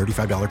agreement due.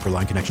 $35 per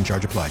line connection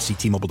charge applies. See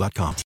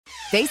T-Mobile.com.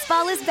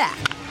 Baseball is back,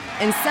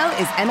 and so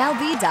is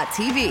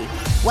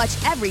MLB.tv.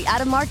 Watch every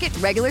out-of-market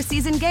regular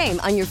season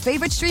game on your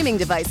favorite streaming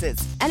devices.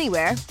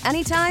 Anywhere,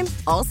 anytime,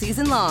 all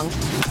season long.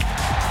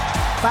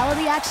 Follow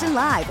the action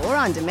live or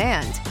on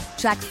demand.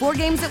 Track 4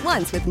 games at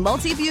once with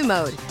multi-view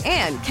mode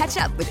and catch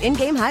up with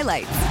in-game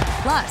highlights.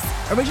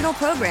 Plus, original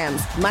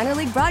programs, minor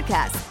league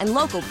broadcasts, and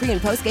local pre-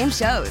 and post-game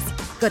shows.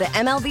 Go to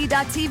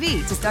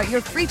MLB.tv to start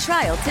your free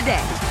trial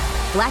today.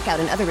 Blackout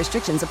and other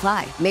restrictions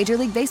apply. Major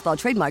League Baseball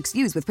trademarks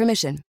used with permission.